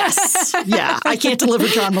delivery. Yes. Yeah. I can't deliver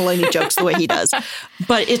John Mulaney jokes the way he does.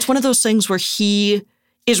 But it's one of those things where he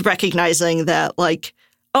is recognizing that,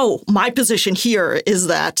 oh, my position here is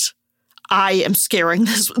that I am scaring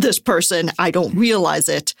this person. I don't realize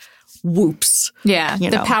it. Whoops. Yeah.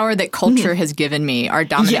 The power that culture has given me, our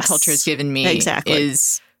dominant culture has given me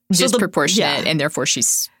is disproportionate, and therefore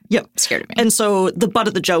she's scared of me. And so the butt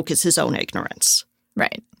of the joke is his own ignorance.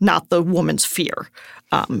 Right. Not the woman's fear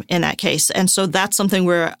in that case. And so that's something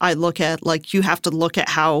where I look at, you have to look at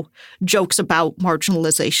how jokes about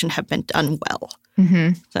marginalization have been done well.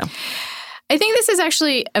 Mm-hmm. So I think this is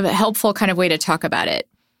actually a helpful kind of way to talk about it.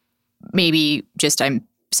 Maybe just I'm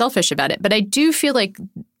selfish about it. But I do feel like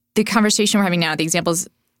the conversation we're having now, the examples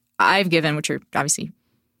I've given, which are obviously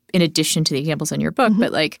in addition to the examples in your book,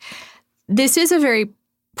 but this is a very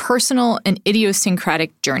personal and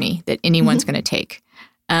idiosyncratic journey that anyone's going to take.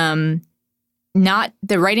 Not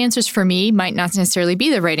the right answers for me might not necessarily be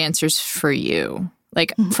the right answers for you.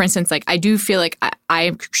 For instance, I do feel like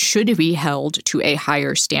I should be held to a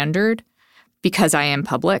higher standard because I am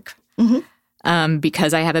public,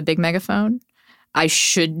 because I have a big megaphone. I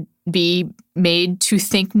should be made to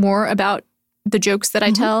think more about the jokes that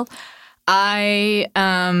I tell. I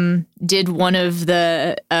did one of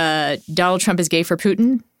the Donald Trump is gay for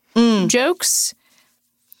Putin jokes,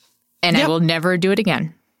 and I will never do it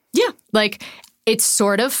again. Yeah. It's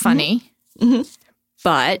sort of funny,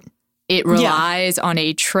 but it relies on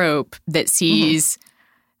a trope that sees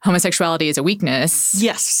homosexuality as a weakness.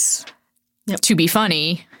 Yes. To be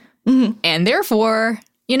funny. And therefore,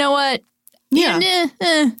 you know what? Yeah.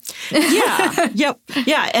 Yeah. Yep.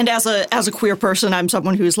 Yeah. And as a queer person, I'm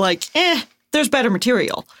someone who's there's better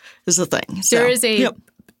material is the thing. So, there is a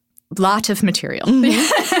lot of material.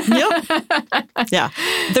 Yeah.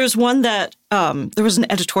 There's one that there was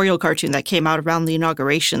an editorial cartoon that came out around the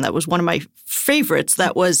inauguration that was one of my favorites.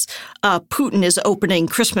 That was Putin is opening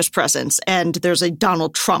Christmas presents and there's a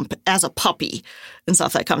Donald Trump as a puppy and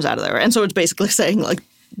stuff that comes out of there. And so it's basically saying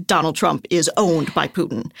Donald Trump is owned by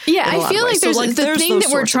Putin. Yeah, I feel like there's the thing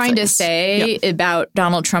that we're trying to say about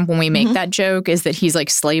Donald Trump when we make that joke is that he's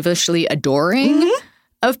slavishly adoring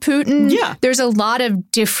of Putin. Yeah. There's a lot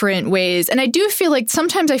of different ways. And I do feel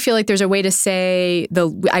sometimes I feel like there's a way to say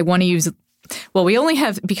I want to use, we only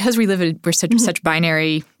have, because we're such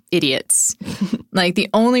binary idiots. The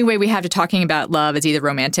only way we have to talking about love is either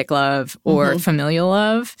romantic love or familial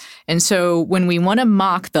love. And so when we want to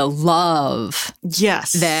mock the love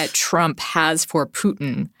that Trump has for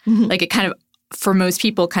Putin, it kind of, for most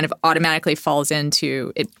people, kind of automatically falls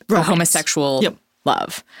into a homosexual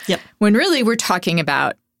love. Yep. When really we're talking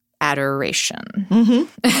about adoration.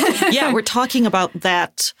 Yeah, we're talking about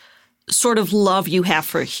that sort of love you have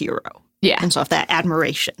for a hero. Yeah. And so that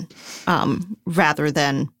admiration rather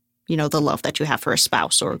than the love that you have for a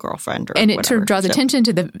spouse or a girlfriend or and it whatever. sort of draws attention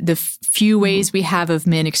to the few ways we have of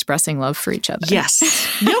men expressing love for each other. Yes.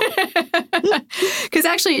 Because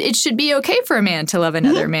actually it should be okay for a man to love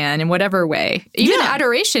another man in whatever way. Even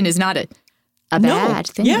adoration is not a bad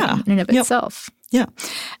thing in and of itself. Yeah.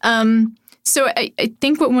 So I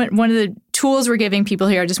think one of the tools we're giving people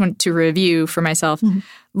here, I just want to review for myself,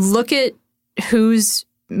 look at who's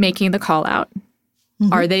making the call out.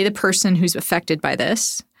 Are they the person who's affected by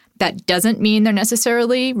this? That doesn't mean they're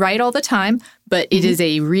necessarily right all the time, but it is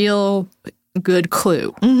a real good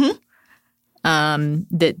clue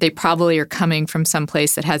that they probably are coming from some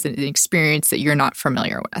place that has an experience that you're not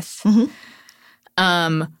familiar with.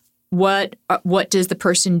 What does the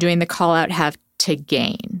person doing the call out have to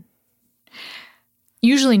gain?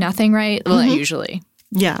 Usually nothing, right? Well, not usually.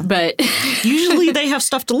 Yeah. But usually they have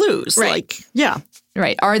stuff to lose. Right. Like, yeah.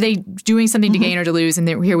 Right. Are they doing something to gain or to lose? And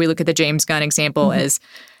then here we look at the James Gunn example as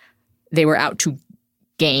they were out to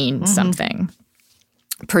gain something.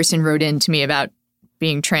 A person wrote in to me about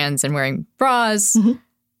being trans and wearing bras,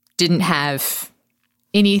 didn't have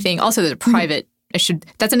anything. Also, there's a private,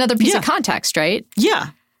 that's another piece of context, right? Yeah.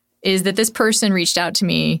 Is that this person reached out to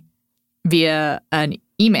me via an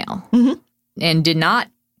email and did not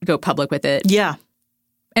go public with it. Yeah.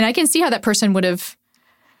 And I can see how that person would have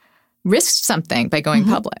risked something by going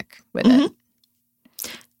public with it.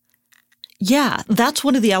 Yeah, that's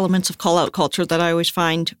one of the elements of call-out culture that I always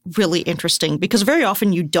find really interesting because very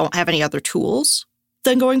often you don't have any other tools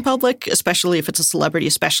than going public, especially if it's a celebrity,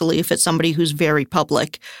 especially if it's somebody who's very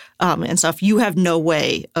public and stuff. You have no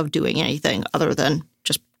way of doing anything other than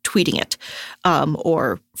just tweeting it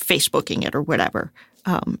or Facebooking it or whatever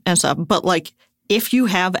and stuff. But like if you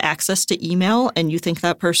have access to email and you think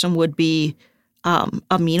that person would be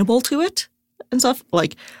amenable to it and stuff,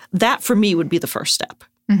 like that for me would be the first step.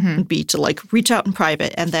 Would be to like reach out in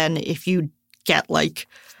private. And then if you get like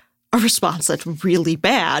a response that's really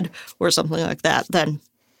bad or something like that, then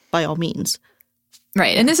by all means.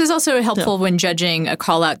 Right. And this is also helpful when judging a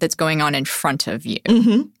call out that's going on in front of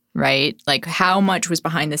you, right? Like how much was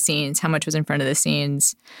behind the scenes? How much was in front of the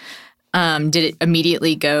scenes? Did it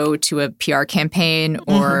immediately go to a PR campaign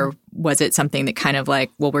or was it something that kind of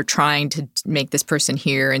like, well, we're trying to make this person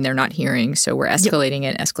hear and they're not hearing. So we're escalating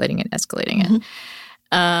it.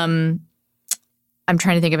 I'm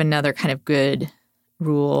trying to think of another kind of good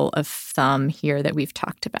rule of thumb here that we've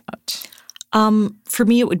talked about. For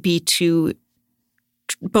me, it would be to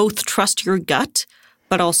both trust your gut,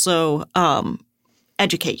 but also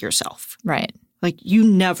educate yourself. Right. Like you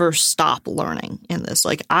never stop learning in this.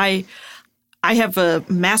 Like I have a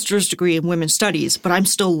master's degree in women's studies, but I'm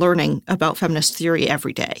still learning about feminist theory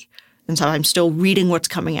every day. And so I'm still reading what's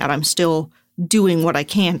coming out. I'm still doing what I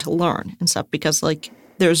can to learn and stuff because like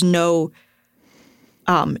there's no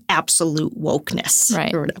absolute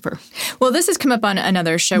wokeness or whatever. Well, this has come up on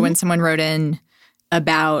another show when someone wrote in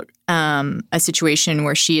about a situation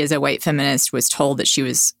where she as a white feminist was told that she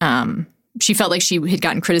was she felt like she had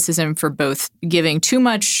gotten criticism for both giving too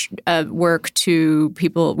much work to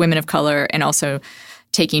women of color, and also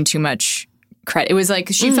taking too much credit. It was like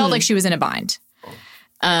she felt like she was in a bind.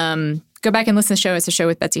 Go back and listen to the show. It's a show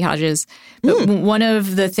with Betsy Hodges. But one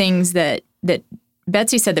of the things that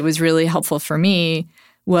Betsy said that was really helpful for me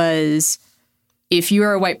was if you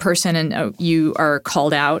are a white person and you are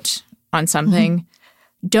called out on something,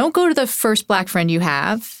 don't go to the first black friend you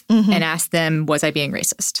have and ask them, was I being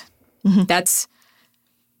racist? That's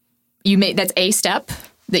a step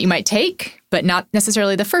that you might take, but not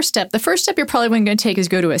necessarily the first step. The first step you're probably going to take is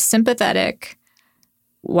go to a sympathetic,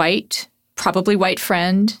 probably white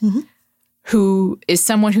friend who is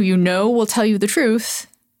someone who you know will tell you the truth,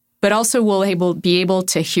 but also will be able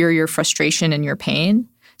to hear your frustration and your pain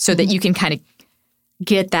so that you can kind of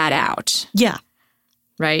get that out. Yeah.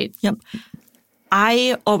 Right? Yep.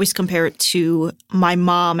 I always compare it to my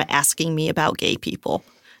mom asking me about gay people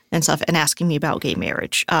and stuff and asking me about gay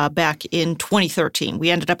marriage. Back in 2013, we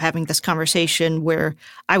ended up having this conversation where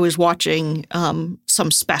I was watching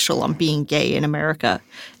some special on being gay in America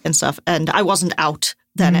and stuff. And I wasn't out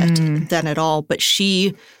then at all. But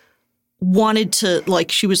she wanted to,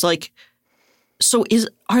 like, she was like, so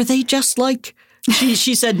are they just like,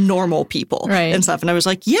 she said normal people and stuff. And I was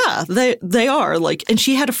like, yeah, they are. Like, and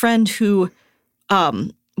she had a friend who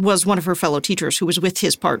was one of her fellow teachers who was with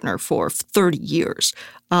his partner for 30 years,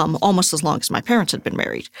 almost as long as my parents had been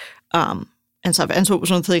married, and stuff. And so it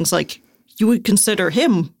was one of the things like you would consider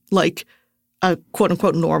him like a quote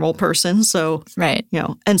unquote normal person. So,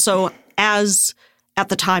 and so as at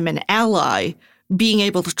the time an ally, being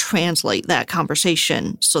able to translate that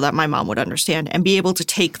conversation so that my mom would understand and be able to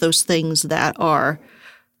take those things that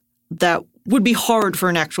would be hard for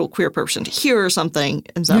an actual queer person to hear or something.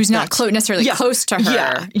 And stuff. Who's not necessarily close to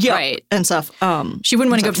her. Yeah. Right. And stuff. She wouldn't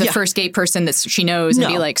want to go to the first gay person that she knows and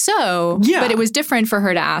be like, but it was different for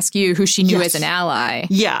her to ask you who she knew as an ally.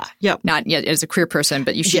 Yeah. Yep. Not yet as a queer person,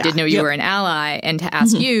 but she did know you were an ally, and to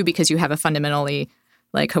ask you because you have a fundamentally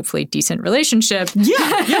like hopefully decent relationship.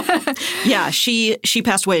 Yeah. She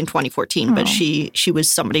passed away in 2014, but she was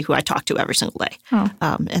somebody who I talked to every single day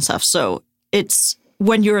and stuff. So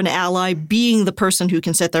when you're an ally, being the person who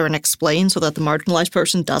can sit there and explain so that the marginalized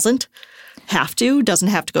person doesn't have to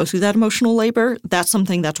go through that emotional labor, that's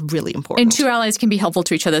something that's really important. And two allies can be helpful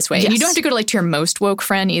to each other this way. Yes. And you don't have to go to your most woke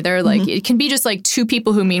friend either. Like it can be just two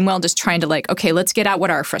people who mean well, just trying to okay, let's get out what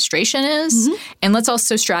our frustration is. And let's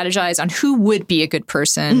also strategize on who would be a good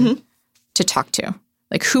person to talk to.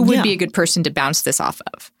 Who would be a good person to bounce this off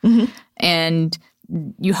of. And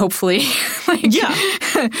you hopefully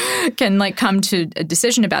can come to a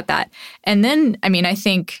decision about that. And then, I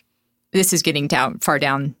think this is getting far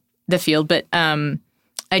down the field, but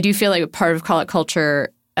I do feel like a part of call-out culture,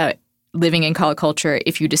 living in call-out culture,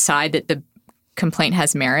 if you decide that the complaint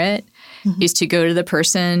has merit, is to go to the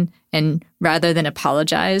person and rather than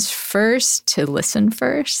apologize first, to listen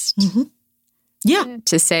first. Yeah.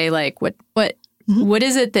 To say what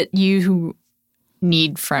is it that you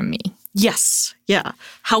need from me? Yes. Yeah.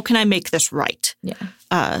 How can I make this right?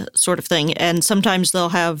 Yeah. Sort of thing. And sometimes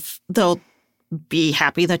they'll be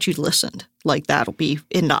happy that you listened. That'll be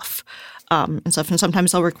enough. And stuff. And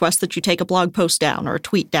sometimes they'll request that you take a blog post down or a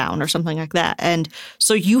tweet down or something like that. And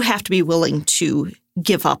so you have to be willing to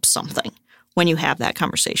give up something when you have that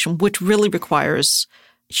conversation, which really requires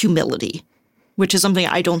humility, which is something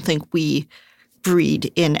I don't think we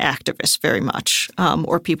breed in activists very much,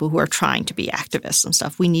 or people who are trying to be activists and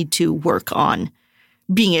stuff. We need to work on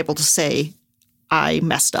being able to say, I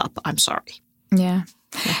messed up, I'm sorry. Yeah.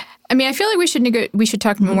 I feel like we should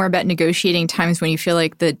talk more about negotiating times when you feel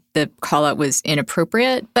like the call out was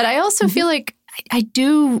inappropriate. But I also feel like I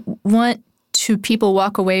do want people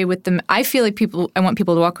walk away with them. I feel like I want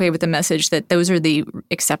people to walk away with the message that those are the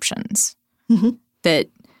exceptions. That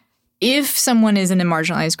if someone is in a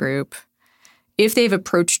marginalized group, if they've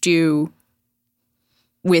approached you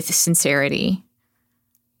with sincerity,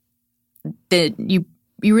 that you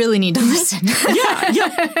really need to listen.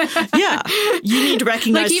 Yeah. You need to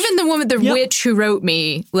recognize. Even the woman, the witch who wrote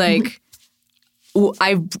me,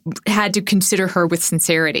 I had to consider her with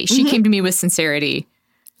sincerity. She came to me with sincerity.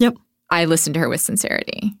 Yep. I listened to her with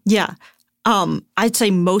sincerity. Yeah. I'd say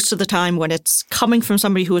most of the time when it's coming from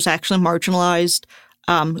somebody who is actually marginalized,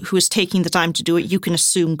 who is taking the time to do it, you can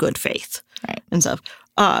assume good faith. Right. And stuff.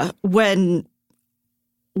 When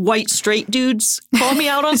white straight dudes call me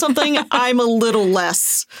out on something, I'm a little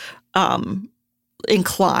less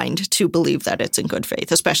inclined to believe that it's in good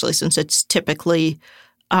faith, especially since it's typically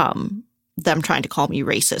them trying to call me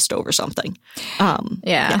racist over something.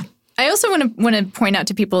 Yeah. I also want to point out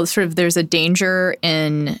to people there's a danger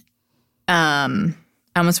in I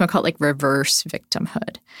almost want to call it reverse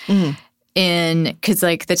victimhood. Because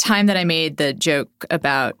the time that I made the joke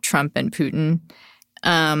about Trump and Putin,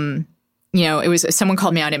 it was someone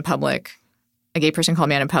called me out in public, a gay person called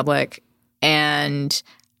me out in public, and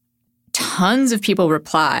tons of people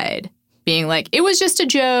replied being like, it was just a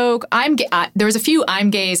joke. There was a few I'm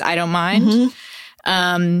gays, I don't mind.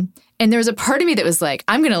 And there was a part of me that was like,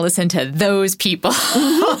 I'm going to listen to those people.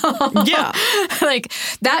 Yeah.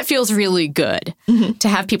 That feels really good to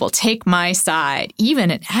have people take my side, even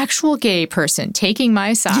an actual gay person taking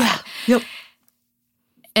my side. Yeah. Yep.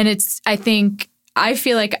 And I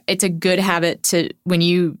feel like it's a good habit to, when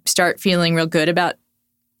you start feeling real good about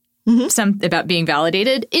about being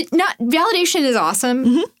validated. Validation is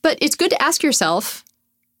awesome, but it's good to ask yourself,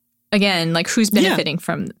 again, who's benefiting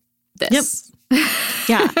from this? Yep.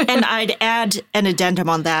 Yeah. And I'd add an addendum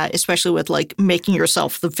on that, especially with making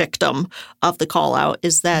yourself the victim of the call out,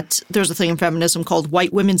 is that there's a thing in feminism called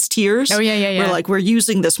white women's tears. Oh, yeah. Where we're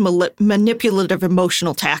using this manipulative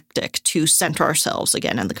emotional tactic to center ourselves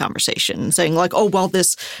again in the conversation and saying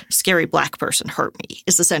this scary black person hurt me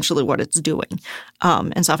is essentially what it's doing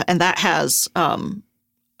and stuff. And that has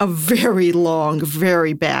a very long,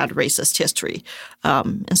 very bad racist history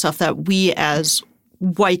and stuff that we as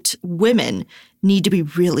white women need to be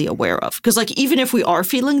really aware of. Because even if we are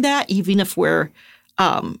feeling that, even if we're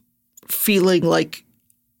feeling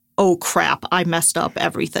oh crap, I messed up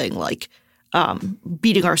everything,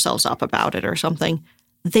 beating ourselves up about it or something,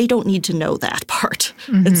 they don't need to know that part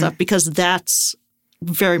and stuff, because that's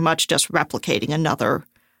very much just replicating another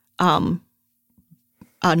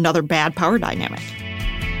bad power dynamic.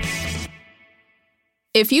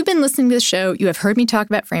 If you've been listening to the show, you have heard me talk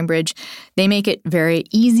about FrameBridge. They make it very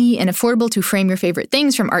easy and affordable to frame your favorite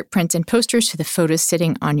things, from art prints and posters to the photos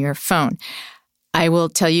sitting on your phone. I will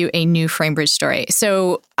tell you a new FrameBridge story.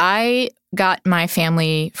 So I got my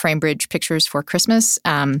family FrameBridge pictures for Christmas.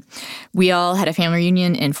 We all had a family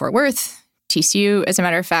reunion in Fort Worth TCU, as a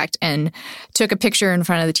matter of fact, and took a picture in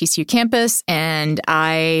front of the TCU campus. And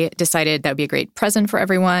I decided that would be a great present for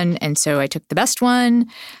everyone. And so I took the best one,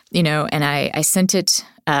 and I sent it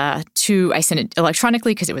I sent it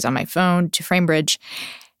electronically because it was on my phone to Framebridge.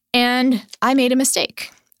 And I made a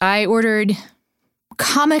mistake. I ordered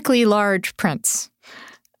comically large prints.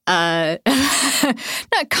 Not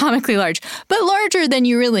comically large, but larger than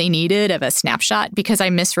you really needed of a snapshot because I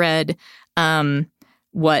misread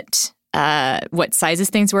what sizes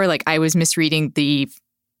things were. Like I was misreading the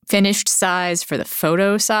finished size for the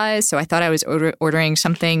photo size. So I thought I was ordering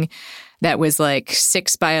something that was like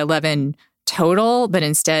 6x11 total, but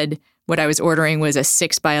instead what I was ordering was a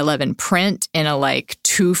 6x11 print in a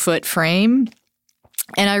 2-foot frame.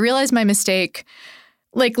 And I realized my mistake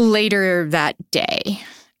later that day.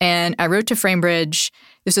 And I wrote to Framebridge.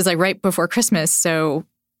 This was right before Christmas. So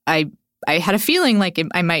I had a feeling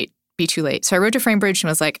I might be too late. So I wrote to Framebridge and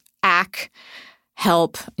was like,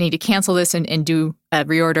 help, I need to cancel this and do a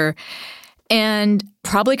reorder. And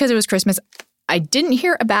probably because it was Christmas, I didn't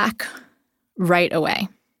hear back right away.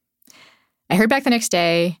 I heard back the next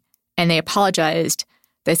day and they apologized.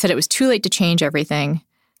 They said it was too late to change everything.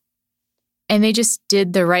 And they just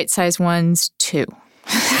did the right size ones too.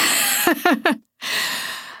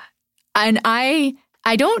 And I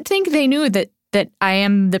don't think they knew that I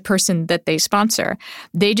am the person that they sponsor.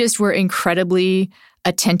 They just were incredibly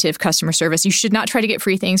attentive customer service. You should not try to get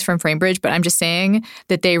free things from Framebridge, but I'm just saying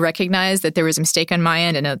that they recognized that there was a mistake on my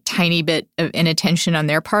end and a tiny bit of inattention on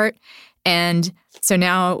their part. And so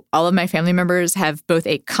now all of my family members have both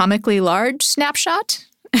a comically large snapshot,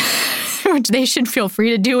 which they should feel free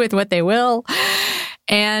to do with what they will,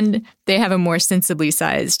 and they have a more sensibly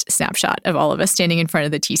sized snapshot of all of us standing in front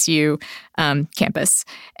of the TCU campus.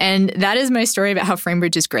 And that is my story about how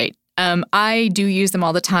Framebridge is great. I do use them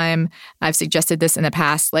all the time. I've suggested this in the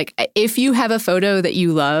past. If you have a photo that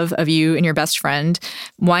you love of you and your best friend,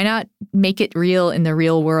 why not make it real in the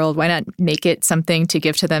real world? Why not make it something to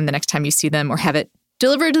give to them the next time you see them or have it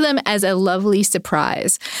delivered to them as a lovely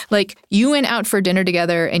surprise? You went out for dinner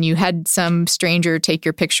together and you had some stranger take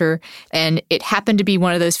your picture and it happened to be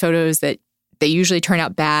one of those photos that they usually turn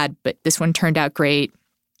out bad, but this one turned out great.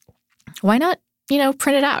 Why not,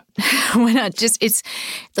 print it out? Why not it's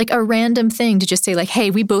a random thing to just say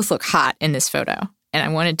hey, we both look hot in this photo and I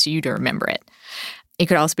wanted you to remember it. It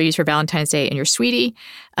could also be used for Valentine's Day and your sweetie.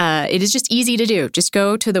 It is just easy to do. Just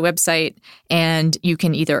go to the website and you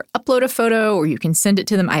can either upload a photo or you can send it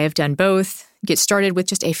to them. I have done both. Get started with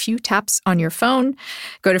just a few taps on your phone.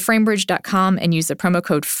 Go to framebridge.com and use the promo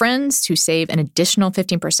code FRIENDS to save an additional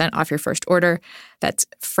 15% off your first order. That's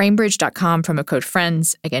framebridge.com, promo code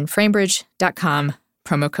FRIENDS. Again, framebridge.com,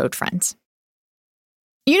 promo code FRIENDS.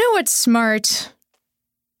 You know what's smart?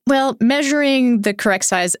 Well, measuring the correct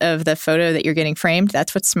size of the photo that you're getting framed,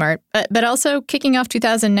 that's what's smart. But also kicking off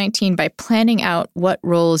 2019 by planning out what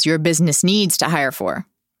roles your business needs to hire for.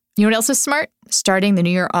 You know what else is smart? Starting the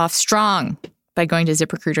new year off strong by going to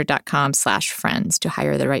ZipRecruiter.com/friends to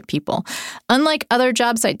hire the right people. Unlike other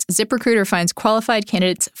job sites, ZipRecruiter finds qualified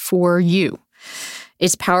candidates for you.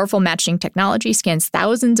 Its powerful matching technology scans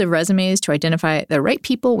thousands of resumes to identify the right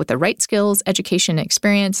people with the right skills, education, and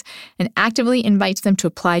experience, and actively invites them to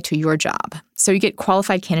apply to your job. So you get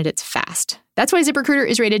qualified candidates fast. That's why ZipRecruiter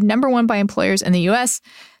is rated #1 by employers in the U.S.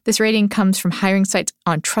 This rating comes from hiring sites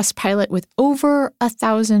on Trustpilot with over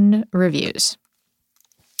 1,000 reviews.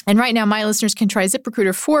 And right now, my listeners can try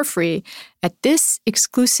ZipRecruiter for free at this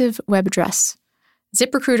exclusive web address,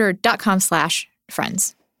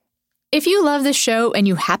 ZipRecruiter.com/friends. If you love this show and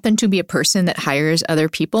you happen to be a person that hires other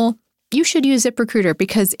people, you should use ZipRecruiter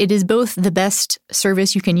because it is both the best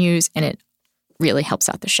service you can use and it really helps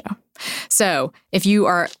out the show. So if you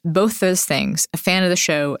are both those things, a fan of the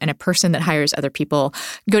show and a person that hires other people,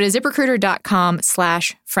 go to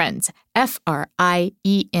ZipRecruiter.com/friends, FRIENDS.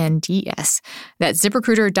 That's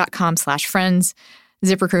ZipRecruiter.com/friends.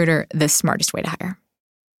 ZipRecruiter, the smartest way to hire.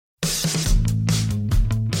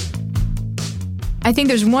 I think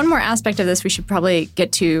there's one more aspect of this we should probably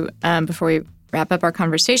get to before we wrap up our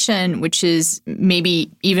conversation, which is maybe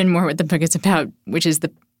even more what the book is about, which is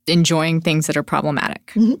the enjoying things that are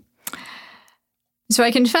problematic. Mm-hmm. So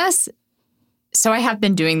I confess, I have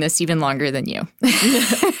been doing this even longer than you.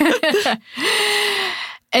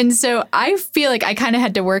 And so I feel like I kind of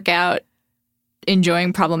had to work out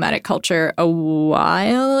enjoying problematic culture a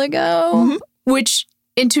while ago, mm-hmm. which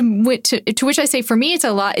to which I say for me it's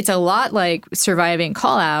a lot like surviving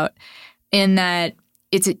call out in that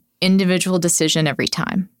it's an individual decision every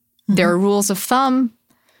time. Mm-hmm. There are rules of thumb,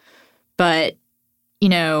 but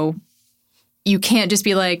you can't just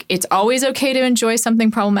be like, it's always okay to enjoy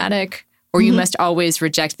something problematic or you must always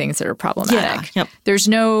reject things that are problematic. Yeah, yep. There's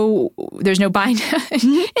no binary.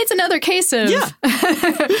 It's another case of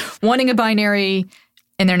wanting a binary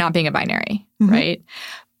and there not being a binary, right?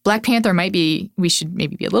 Black Panther we should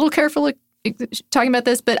maybe be a little careful talking about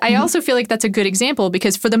this, but I also feel like that's a good example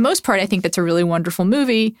because for the most part, I think that's a really wonderful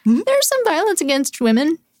movie. There's some violence against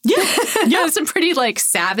women. Yeah. Some pretty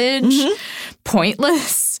savage,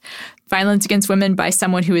 pointless violence against women by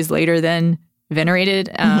someone who is later then venerated.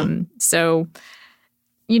 So,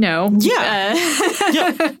 Yeah,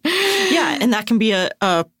 and that can be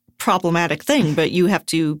a problematic thing, but you have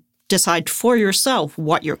to decide for yourself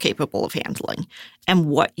what you're capable of handling and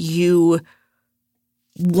what you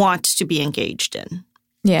want to be engaged in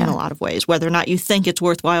a lot of ways, whether or not you think it's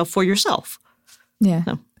worthwhile for yourself. Yeah.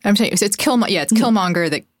 So. I'm telling you, it's Killmonger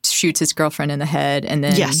that shoots his girlfriend in the head and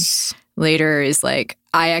then later is like,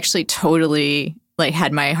 I actually totally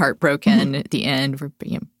had my heart broken at the end where,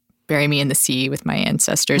 bury me in the sea with my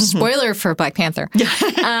ancestors. Spoiler for Black Panther.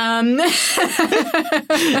 And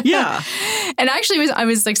actually I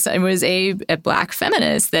was a Black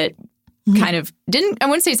feminist that kind of I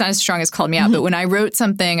wouldn't say it's not as strong as Called Me Out, but when I wrote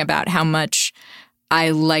something about how much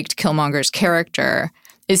I liked Killmonger's character,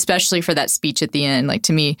 especially for that speech at the end,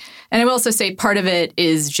 to me. And I will also say part of it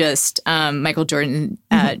is just Michael Jordan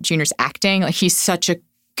Jr.'s acting. He's such a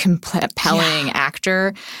compelling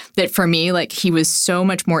actor that for me, he was so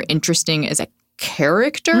much more interesting as a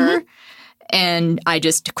character. And I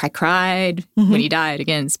cried when he died.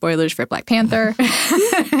 Again, spoilers for Black Panther.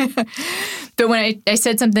 But when I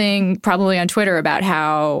said something probably on Twitter about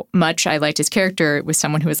how much I liked his character, it was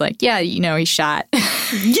someone who was like, he shot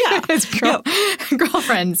his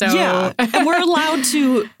girlfriend. So and we're allowed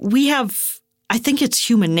to, I think it's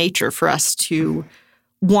human nature for us to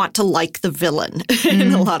want to like the villain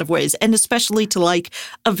in a lot of ways, and especially to like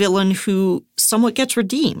a villain who somewhat gets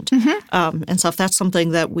redeemed. And so if that's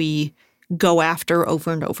something that we go after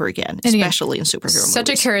over and over again, especially in superhero movies. Such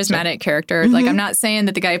a charismatic character. I'm not saying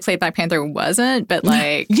that the guy who played Black Panther wasn't, but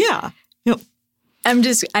I'm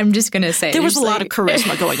just going to say there was a lot of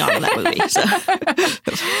charisma going on in that movie.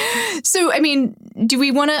 So I mean, do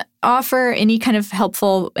we want to offer any kind of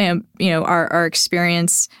helpful, our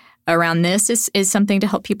experience around this is something to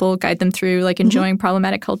help people guide them through enjoying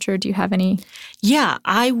problematic culture? Do you have any? Yeah,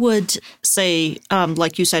 I would say,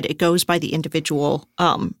 like you said, it goes by the individual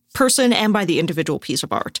person and by the individual piece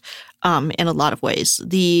of art in a lot of ways.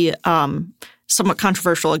 The somewhat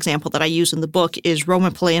controversial example that I use in the book is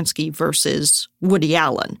Roman Polanski versus Woody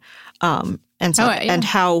Allen. And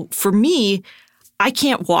how, for me, I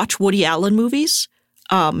can't watch Woody Allen movies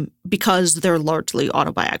because they're largely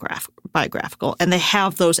autobiographical, and they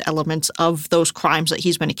have those elements of those crimes that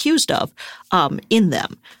he's been accused of in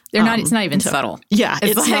them. They're not. It's not even subtle. Yeah,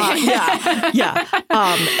 it's not.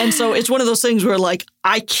 And so it's one of those things where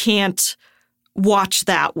I can't watch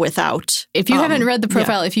that without. If you haven't read the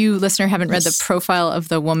profile, if you listener haven't read the profile of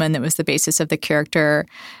the woman that was the basis of the character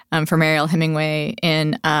for Mariel Hemingway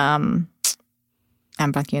in I'm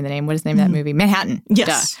blanking on the name. What is the name of that movie? Manhattan.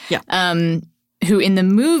 Yes. Duh. Yeah. Who in the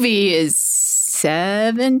movie is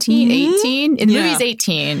 17, 18? In the movie's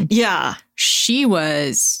 18. Yeah. She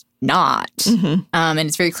was not. And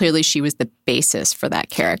it's very clearly she was the basis for that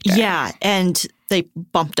character. Yeah. And they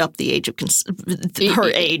bumped up the age of her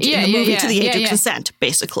age in the movie to the age of consent,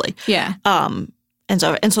 basically. Yeah. And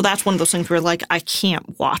so that's one of those things where I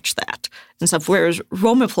can't watch that and stuff. Whereas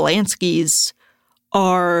Roman Polanski's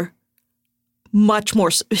are much more,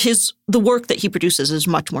 the work that he produces is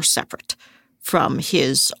much more separate from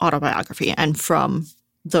his autobiography and from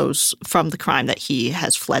the crime that he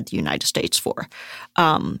has fled the United States for,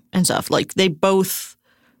 and stuff. They both,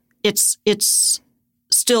 it's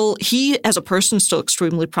still, he as a person is still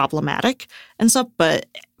extremely problematic and stuff. But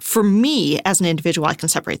for me as an individual, I can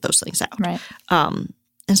separate those things out, right? And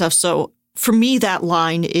stuff. So for me, that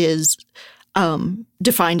line is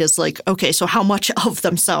defined as okay, so how much of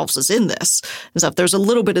themselves is in this and stuff. There's a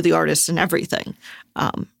little bit of the artist in everything.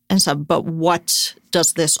 And stuff, but what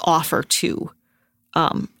does this offer to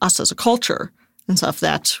us as a culture and stuff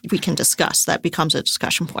that we can discuss? That becomes a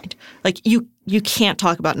discussion point. You can't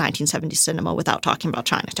talk about 1970s cinema without talking about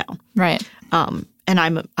Chinatown, right? And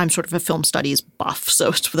I'm sort of a film studies buff,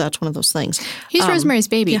 so that's one of those things. He's Rosemary's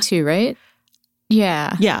Baby too, right?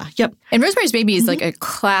 Yeah. Yeah. Yep. And Rosemary's Baby is a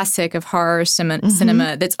classic of horror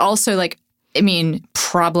cinema that's also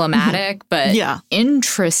problematic, but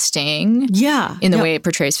interesting. Yeah. In the way it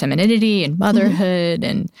portrays femininity and motherhood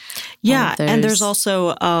and all of those. And there's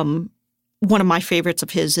also one of my favorites of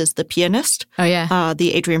his is The Pianist. Oh, yeah.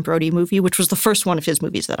 The Adrian Brody movie, which was the first one of his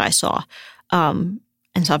movies that I saw. And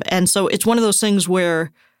so it's one of those things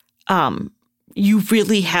where you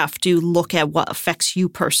really have to look at what affects you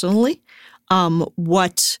personally,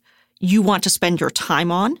 what you want to spend your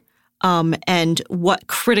time on, and what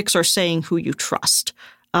critics are saying who you trust,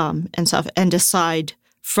 and stuff, and decide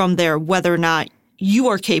from there whether or not you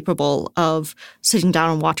are capable of sitting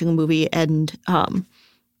down and watching a movie and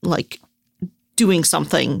doing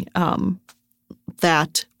something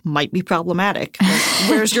that might be problematic. Like,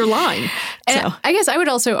 where's your line? And I guess I would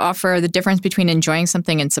also offer the difference between enjoying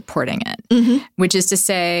something and supporting it, which is to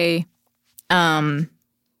say, I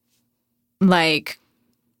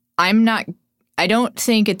don't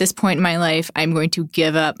think at this point in my life I'm going to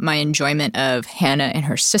give up my enjoyment of Hannah and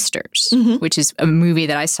Her Sisters, which is a movie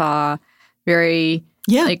that I saw very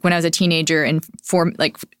when I was a teenager and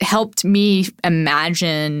helped me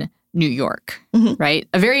imagine New York, right?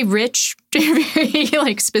 A very rich,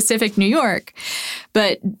 very specific New York,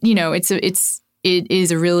 but it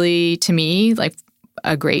is a really, to me, like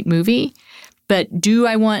a great movie. But do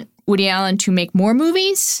I want Woody Allen to make more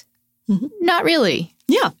movies? Not really.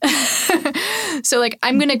 Yeah. So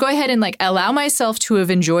I'm going to go ahead and allow myself to have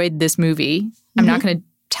enjoyed this movie. I'm not going to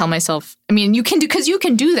tell myself, you can do, because you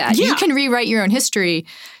can do that. Yeah. You can rewrite your own history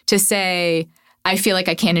to say, I feel like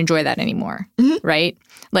I can't enjoy that anymore. Right?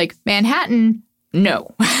 Like Manhattan,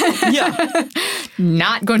 no. Yeah.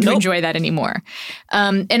 Not going to enjoy that anymore.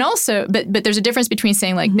 And also, but there's a difference between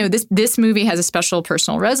saying no, this movie has a special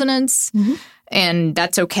personal resonance and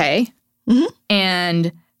that's okay.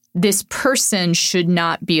 And this person should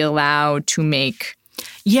not be allowed to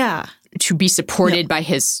to be supported by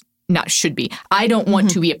his, not should be. I don't want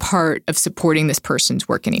to be a part of supporting this person's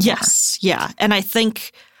work anymore. Yes. Yeah. And I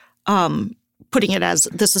think putting it as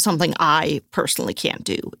this is something I personally can't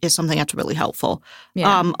do is something that's really helpful.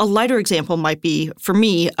 Yeah. A lighter example might be, for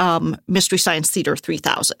me, Mystery Science Theater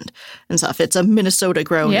 3000 and stuff. It's a Minnesota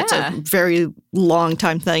grown. Yeah. It's a very long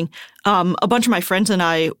time thing. A bunch of my friends and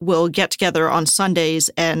I will get together on Sundays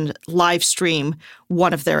and live stream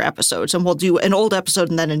one of their episodes. And we'll do an old episode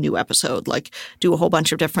and then a new episode, do a whole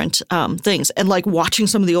bunch of different things. And watching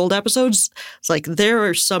some of the old episodes, it's there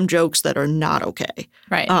are some jokes that are not okay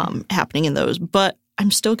happening in those. But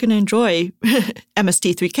I'm still going to enjoy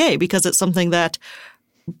MST3K because it's something that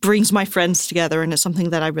brings my friends together and it's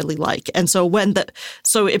something that I really like. And so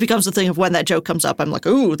so it becomes a thing of when that joke comes up, I'm like,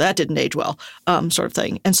 ooh, that didn't age well, sort of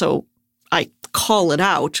thing. And so I call it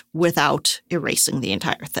out without erasing the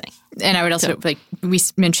entire thing. And I would also, we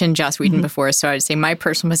mentioned Joss Whedon before, so I would say my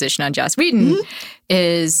personal position on Joss Whedon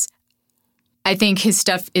is I think his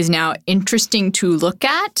stuff is now interesting to look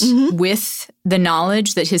at with the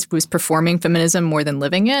knowledge that his was performing feminism more than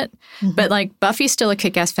living it. But Buffy's still a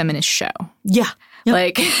kick-ass feminist show. Yeah.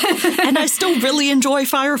 Yep. And I still really enjoy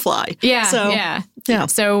Firefly. Yeah.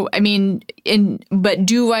 So, but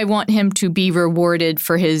do I want him to be rewarded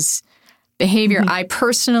for his behavior? I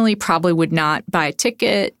personally probably would not buy a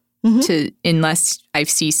ticket unless I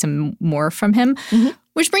see some more from him.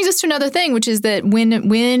 Which brings us to another thing, which is that when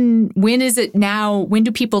is it now? When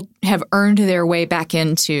do people have earned their way back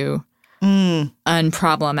into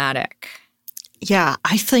unproblematic? Yeah,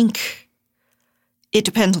 I think it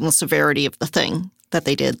depends on the severity of the thing that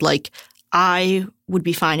they did. I would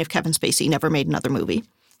be fine if Kevin Spacey never made another movie,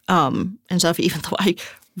 and stuff. Even though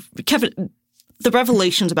the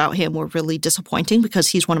revelations about him were really disappointing because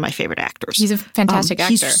he's one of my favorite actors. He's a fantastic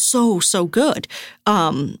actor. He's so good.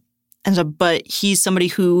 But he's somebody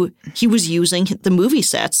who he was using the movie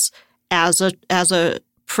sets as a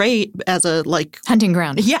hunting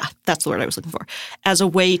ground. Yeah, that's the word I was looking for. As a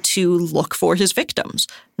way to look for his victims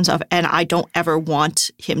and stuff. And I don't ever want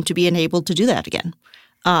him to be enabled to do that again.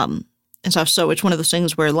 And stuff. So it's one of those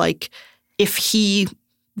things where if he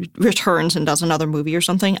returns and does another movie or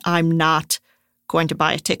something, I'm not going to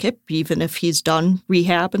buy a ticket, even if he's done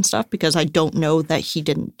rehab and stuff, because I don't know that he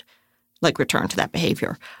didn't return to that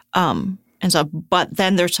behavior. And so, but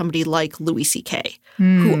then there's somebody like Louis C.K.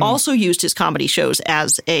 who also used his comedy shows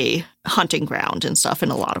as a hunting ground and stuff in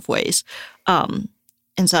a lot of ways, and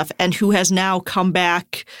stuff, and who has now come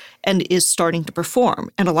back and is starting to perform.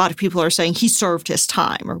 And a lot of people are saying he served his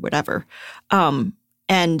time or whatever.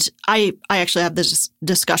 And I actually have this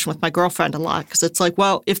discussion with my girlfriend a lot because it's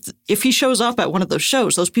well, if he shows up at one of those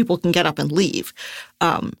shows, those people can get up and leave,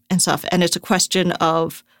 and stuff. And it's a question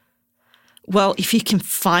of, well, if he can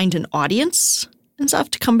find an audience and stuff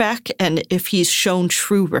to come back, and if he's shown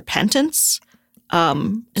true repentance,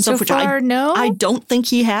 and so stuff, which no? I don't think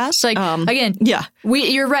he has. Again, yeah,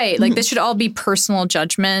 you're right. This should all be personal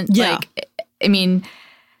judgment. Yeah.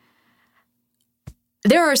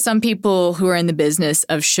 There are some people who are in the business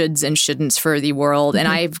of shoulds and shouldn'ts for the world, and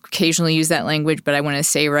I've occasionally used that language, but I want to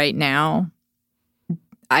say right now,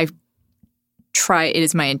 it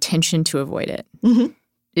is my intention to avoid it. Mm-hmm.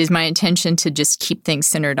 It is my intention to just keep things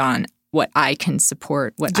centered on what I can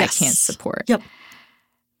support, what I can't support. Yep.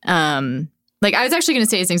 Like I was actually going to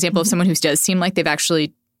say as an example of someone who does seem like they've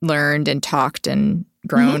actually learned and talked and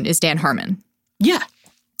grown is Dan Harmon. Yeah.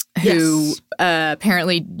 Who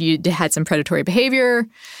apparently had some predatory behavior.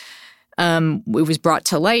 It was brought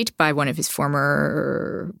to light by one of his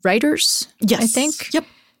former writers, I think. Yep.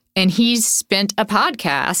 And he spent a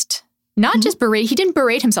podcast, not just he didn't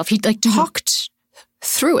berate himself. He like talked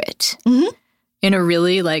through it in a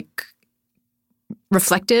really like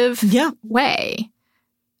reflective way.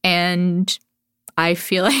 And I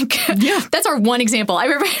feel like that's our one example. I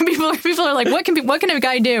remember people are like, what can a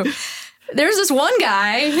guy do? There's this one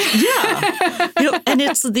guy. Yeah. And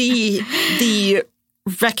it's the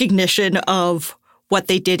recognition of what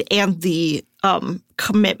they did and the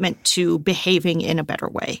commitment to behaving in a better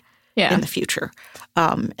way in the future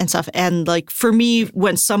and stuff. And like for me,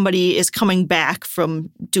 when somebody is coming back from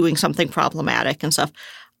doing something problematic and stuff,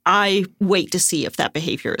 I wait to see if that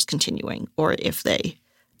behavior is continuing or if they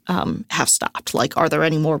have stopped. Like, are there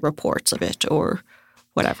any more reports of it or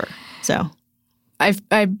whatever? So I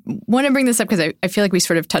want to bring this up because I feel like we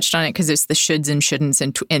sort of touched on it because it's the shoulds and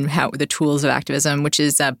shouldn'ts and how the tools of activism, which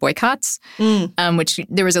is boycotts, which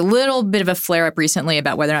there was a little bit of a flare-up recently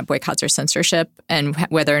about whether or not boycotts are censorship and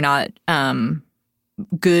whether or not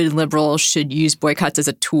good liberals should use boycotts as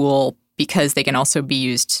a tool because they can also be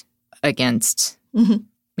used against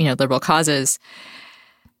liberal causes.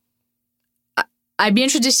 I'd be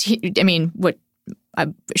interested to hear, what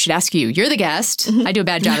I should ask you. You're the guest. I do a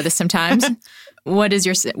bad job of this sometimes. What is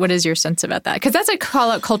your sense about that? Because that's a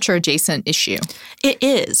call-out culture adjacent issue. It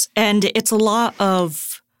is. And it's a lot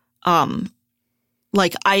of,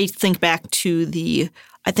 I think back to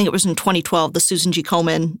I think it was in 2012, the Susan G.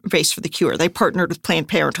 Komen Race for the Cure. They partnered with Planned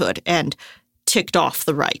Parenthood and ticked off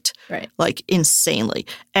the right. Like insanely.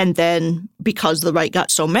 And then because the right got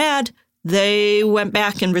so mad, they went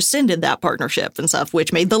back and rescinded that partnership and stuff,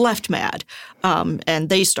 which made the left mad. And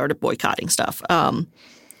they started boycotting stuff.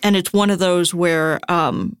 And it's one of those where,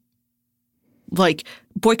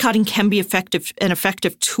 boycotting can be an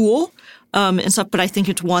effective tool and stuff, but I think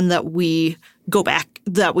it's one that we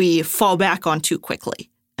fall back on too quickly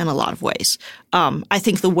in a lot of ways. I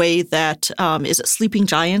think the way that is it Sleeping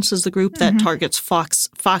Giants is the group that targets Fox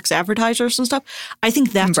advertisers and stuff. I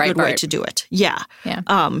think that's a good way to do it. Yeah.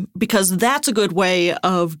 Because that's a good way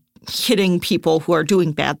of hitting people who are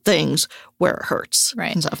doing bad things where it hurts.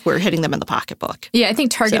 Right. And stuff. We're hitting them in the pocketbook. Yeah, I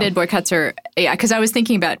think targeted boycotts are – because I was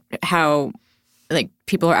thinking about how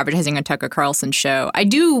people are advertising on Tucker Carlson's show.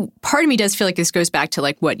 Part of me does feel like this goes back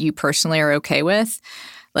to what you personally are okay with.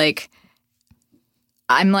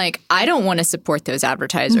 I'm I don't want to support those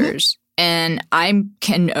advertisers, and I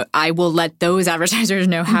will let those advertisers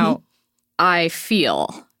know how I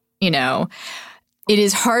feel. It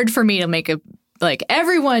is hard for me to make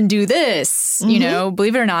everyone do this.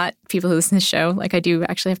 Believe it or not, people who listen to the show, I do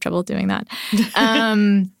actually have trouble doing that.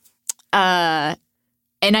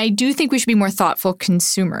 And I do think we should be more thoughtful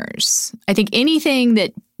consumers. I think anything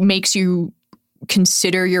that makes you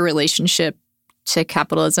consider your relationship to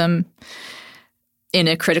capitalism in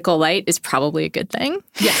a critical light is probably a good thing.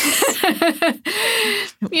 Yes.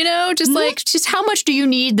 Just how much do you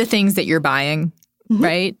need the things that you're buying,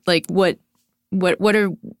 right? What are,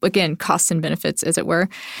 again, costs and benefits, as it were.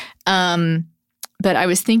 But I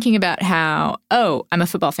was thinking about how, I'm a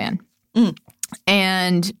football fan.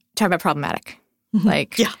 And talk about problematic.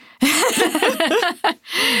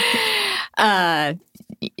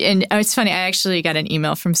 And it's funny, I actually got an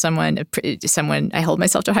email from someone, I hold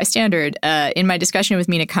myself to a high standard. In my discussion with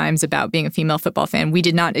Mina Kimes about being a female football fan, we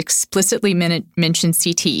did not explicitly mention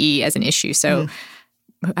CTE as an issue. So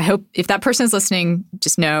I hope if that person is listening,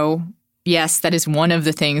 just know, yes, that is one of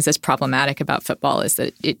the things that's problematic about football is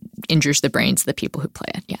that it injures the brains of the people who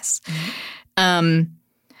play it. Yes.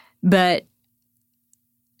 But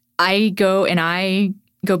I go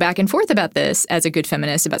back and forth about this as a good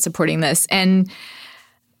feminist about supporting this. And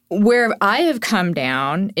where I have come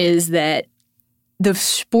down is that the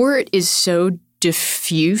sport is so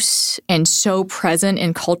diffuse and so present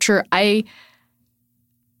in culture. I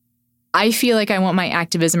feel like I want my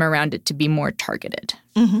activism around it to be more targeted.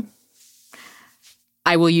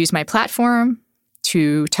 I will use my platform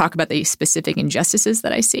to talk about the specific injustices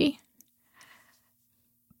that I see.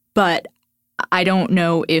 But I don't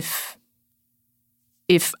know if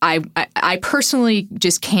I personally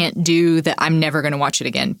just can't do that I'm never going to watch it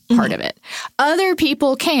again part of it. Other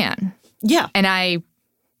people can. Yeah. And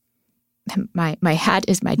my hat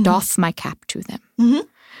is doff my cap to them.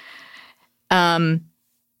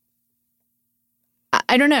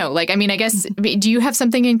 I don't know. Like, I mean, I guess, do you have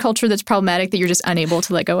something in culture that's problematic that you're just unable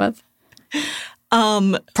to let go of?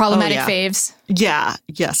 Problematic faves? Yeah.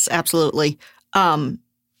 Yes, absolutely.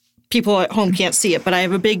 People at home can't see it, but I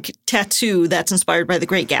have a big tattoo that's inspired by The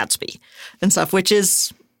Great Gatsby and stuff, which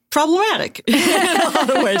is problematic in a lot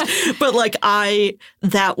of ways. But like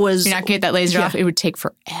that was... You're not going to get that lasered off. It would take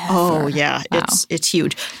forever. Oh, yeah. Wow. It's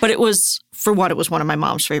huge. But it was, for one, it was one of my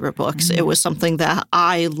mom's favorite books. It was something that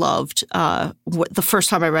I loved the first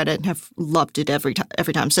time I read it and have loved it every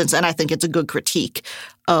time since. And I think it's a good critique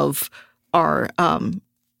of our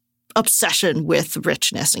obsession with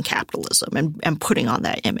richness and capitalism and putting on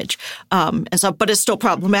that image. And so, but it's still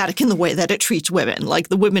problematic in the way that it treats women. Like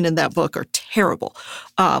the women in that book are terrible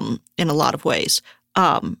in a lot of ways.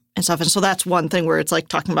 And stuff. And so that's one thing where it's like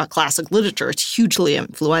talking about classic literature. It's hugely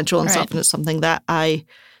influential and stuff, and it's something that I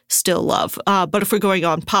still love. But if we're going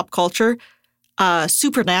on pop culture,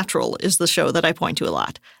 Supernatural is the show that I point to a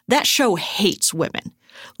lot. That show hates women.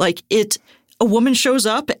 Like a woman shows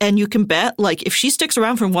up and you can bet, like, if she sticks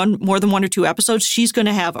around for more than 1 or 2 episodes, she's going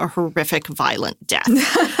to have a horrific, violent death.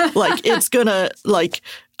 Like, it's going to, like,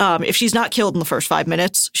 if she's not killed in the first 5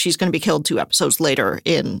 minutes, she's going to be killed 2 episodes later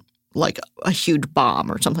in, like, a huge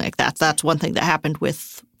bomb or something like that. That's one thing that happened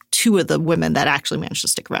with 2 of the women that actually managed to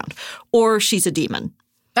stick around. Or she's a demon.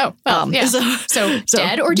 Oh, yeah. So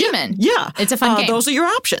dead or demon. Yeah. It's a fun game. Those are your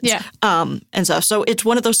options. Yeah. And so it's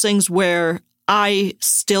one of those things where I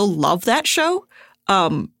still love that show,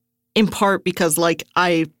 in part because, like,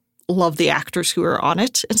 I love the actors who are on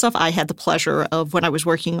it and stuff. I had the pleasure of, when I was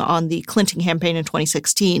working on the Clinton campaign in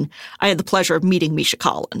 2016, I had the pleasure of meeting Misha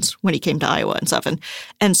Collins when he came to Iowa and stuff.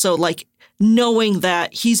 And so, like, knowing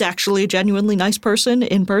that he's actually a genuinely nice person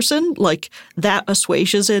in person, like, that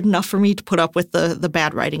assuages it enough for me to put up with the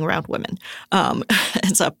bad writing around women. And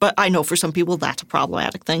stuff. But I know for some people that's a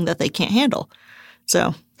problematic thing that they can't handle.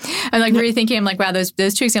 So I'm like really thinking, I'm like, wow, those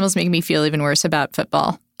 2 examples make me feel even worse about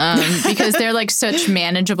football because they're like such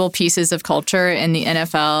manageable pieces of culture, and the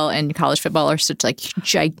NFL and college football are such like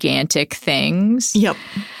gigantic things. Yep.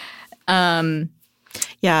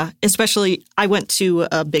 Yeah, especially I went to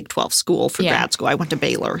a Big 12 school for grad school. I went to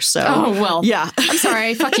Baylor. So yeah. I'm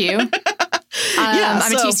sorry. Fuck you.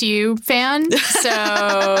 I'm a TCU fan,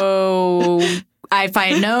 so if I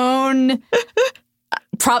had known.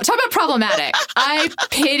 Talk about problematic. I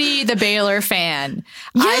pity the Baylor fan.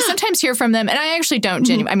 Yeah. I sometimes hear from them, and I actually don't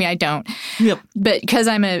genuinely. I mean, I don't. Yep. But because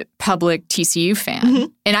I'm a public TCU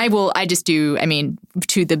fan, and I just do. I mean,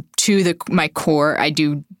 to my core, I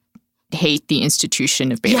do hate the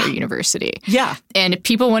institution of Baylor University. Yeah. And if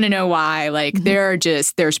people want to know why, like,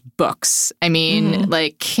 there's books. I mean,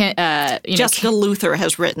 like, Jessica Luther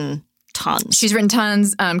has written tons. She's written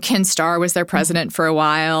tons. Ken Starr was their president for a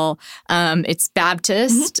while. It's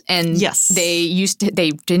Baptist, and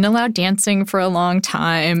they didn't allow dancing for a long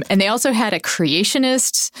time, and they also had a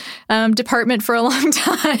creationist department for a long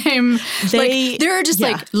time. They're just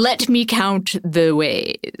like, let me count the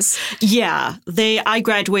ways. Yeah, I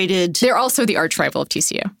graduated. They're also the arch rival of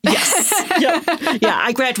TCU. Yes. Yeah,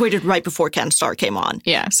 I graduated right before Ken Starr came on.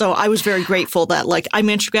 Yeah. So I was very grateful that, like, I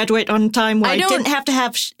managed to graduate on time where I didn't have to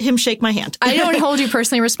have him shake my hand. I don't hold you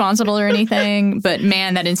personally responsible or anything, but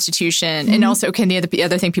man, that institution, and also, the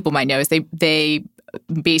other thing people might know is they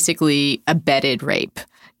basically abetted rape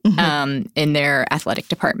in their athletic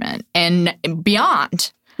department and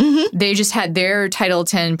beyond. They just had their Title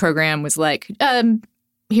X program was like,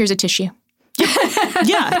 here's a tissue.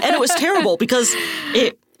 Yeah, and it was terrible because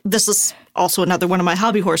this is also another one of my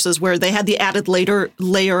hobby horses where they had the added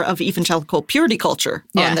layer of evangelical purity culture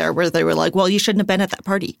on there, where they were like, well, you shouldn't have been at that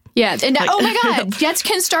party. Yeah. And oh my God, that's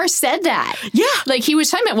Ken Starr said that. Yeah. Like, he was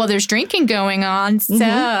talking about, well, there's drinking going on,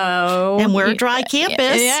 so. And we're a dry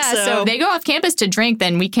campus. Yeah. So they go off campus to drink,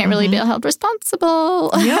 then we can't really be held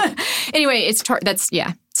responsible. Yeah. Anyway,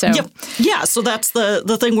 So yeah, so that's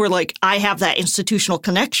the thing where, like, I have that institutional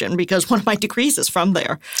connection because one of my degrees is from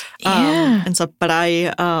there. And so, but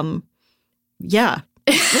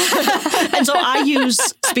and so I use,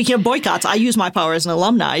 speaking of boycotts, I use my power as an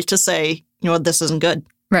alumni to say, this isn't good.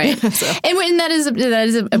 Right. And that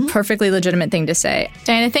is a perfectly legitimate thing to say.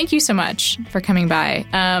 Diana, thank you so much for coming by.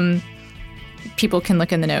 People can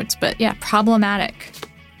look in the notes, but yeah, problematic.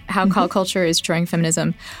 How cult culture is destroying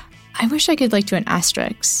feminism. I wish I could do an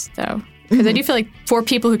asterisk, though, because I do feel like for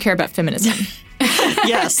people who care about feminism.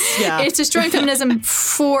 Yes, yeah. It's destroying feminism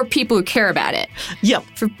for people who care about it. Yep.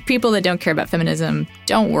 For people that don't care about feminism,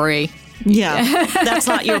 don't worry. Yeah, that's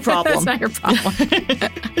not your problem. That's not your problem.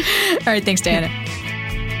 All right, thanks, Diana.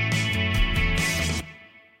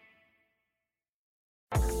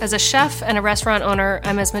 As a chef and a restaurant owner,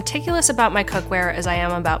 I'm as meticulous about my cookware as I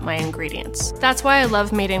am about my ingredients. That's why I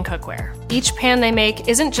love Made in Cookware. Each pan they make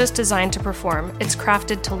isn't just designed to perform, it's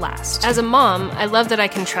crafted to last. As a mom, I love that I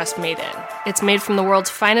can trust Made In. It's made from the world's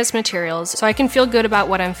finest materials, so I can feel good about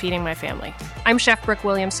what I'm feeding my family. I'm Chef Brooke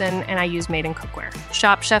Williamson, and I use Made in Cookware.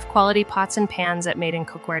 Shop chef-quality pots and pans at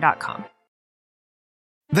madeincookware.com.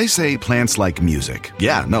 They say plants like music.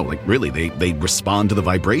 Yeah, no, like really, they respond to the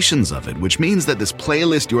vibrations of it, which means that this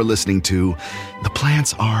playlist you're listening to, the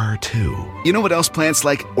plants are too. You know what else plants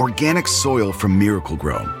like? Organic soil from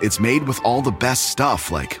Miracle-Gro. It's made with all the best stuff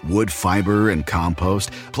like wood fiber and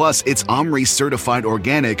compost. Plus, it's OMRI certified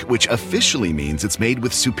organic, which officially means it's made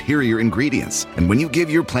with superior ingredients. And when you give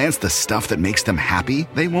your plants the stuff that makes them happy,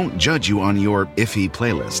 they won't judge you on your iffy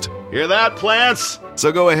playlist. Hear that, plants?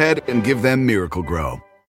 So go ahead and give them Miracle-Gro.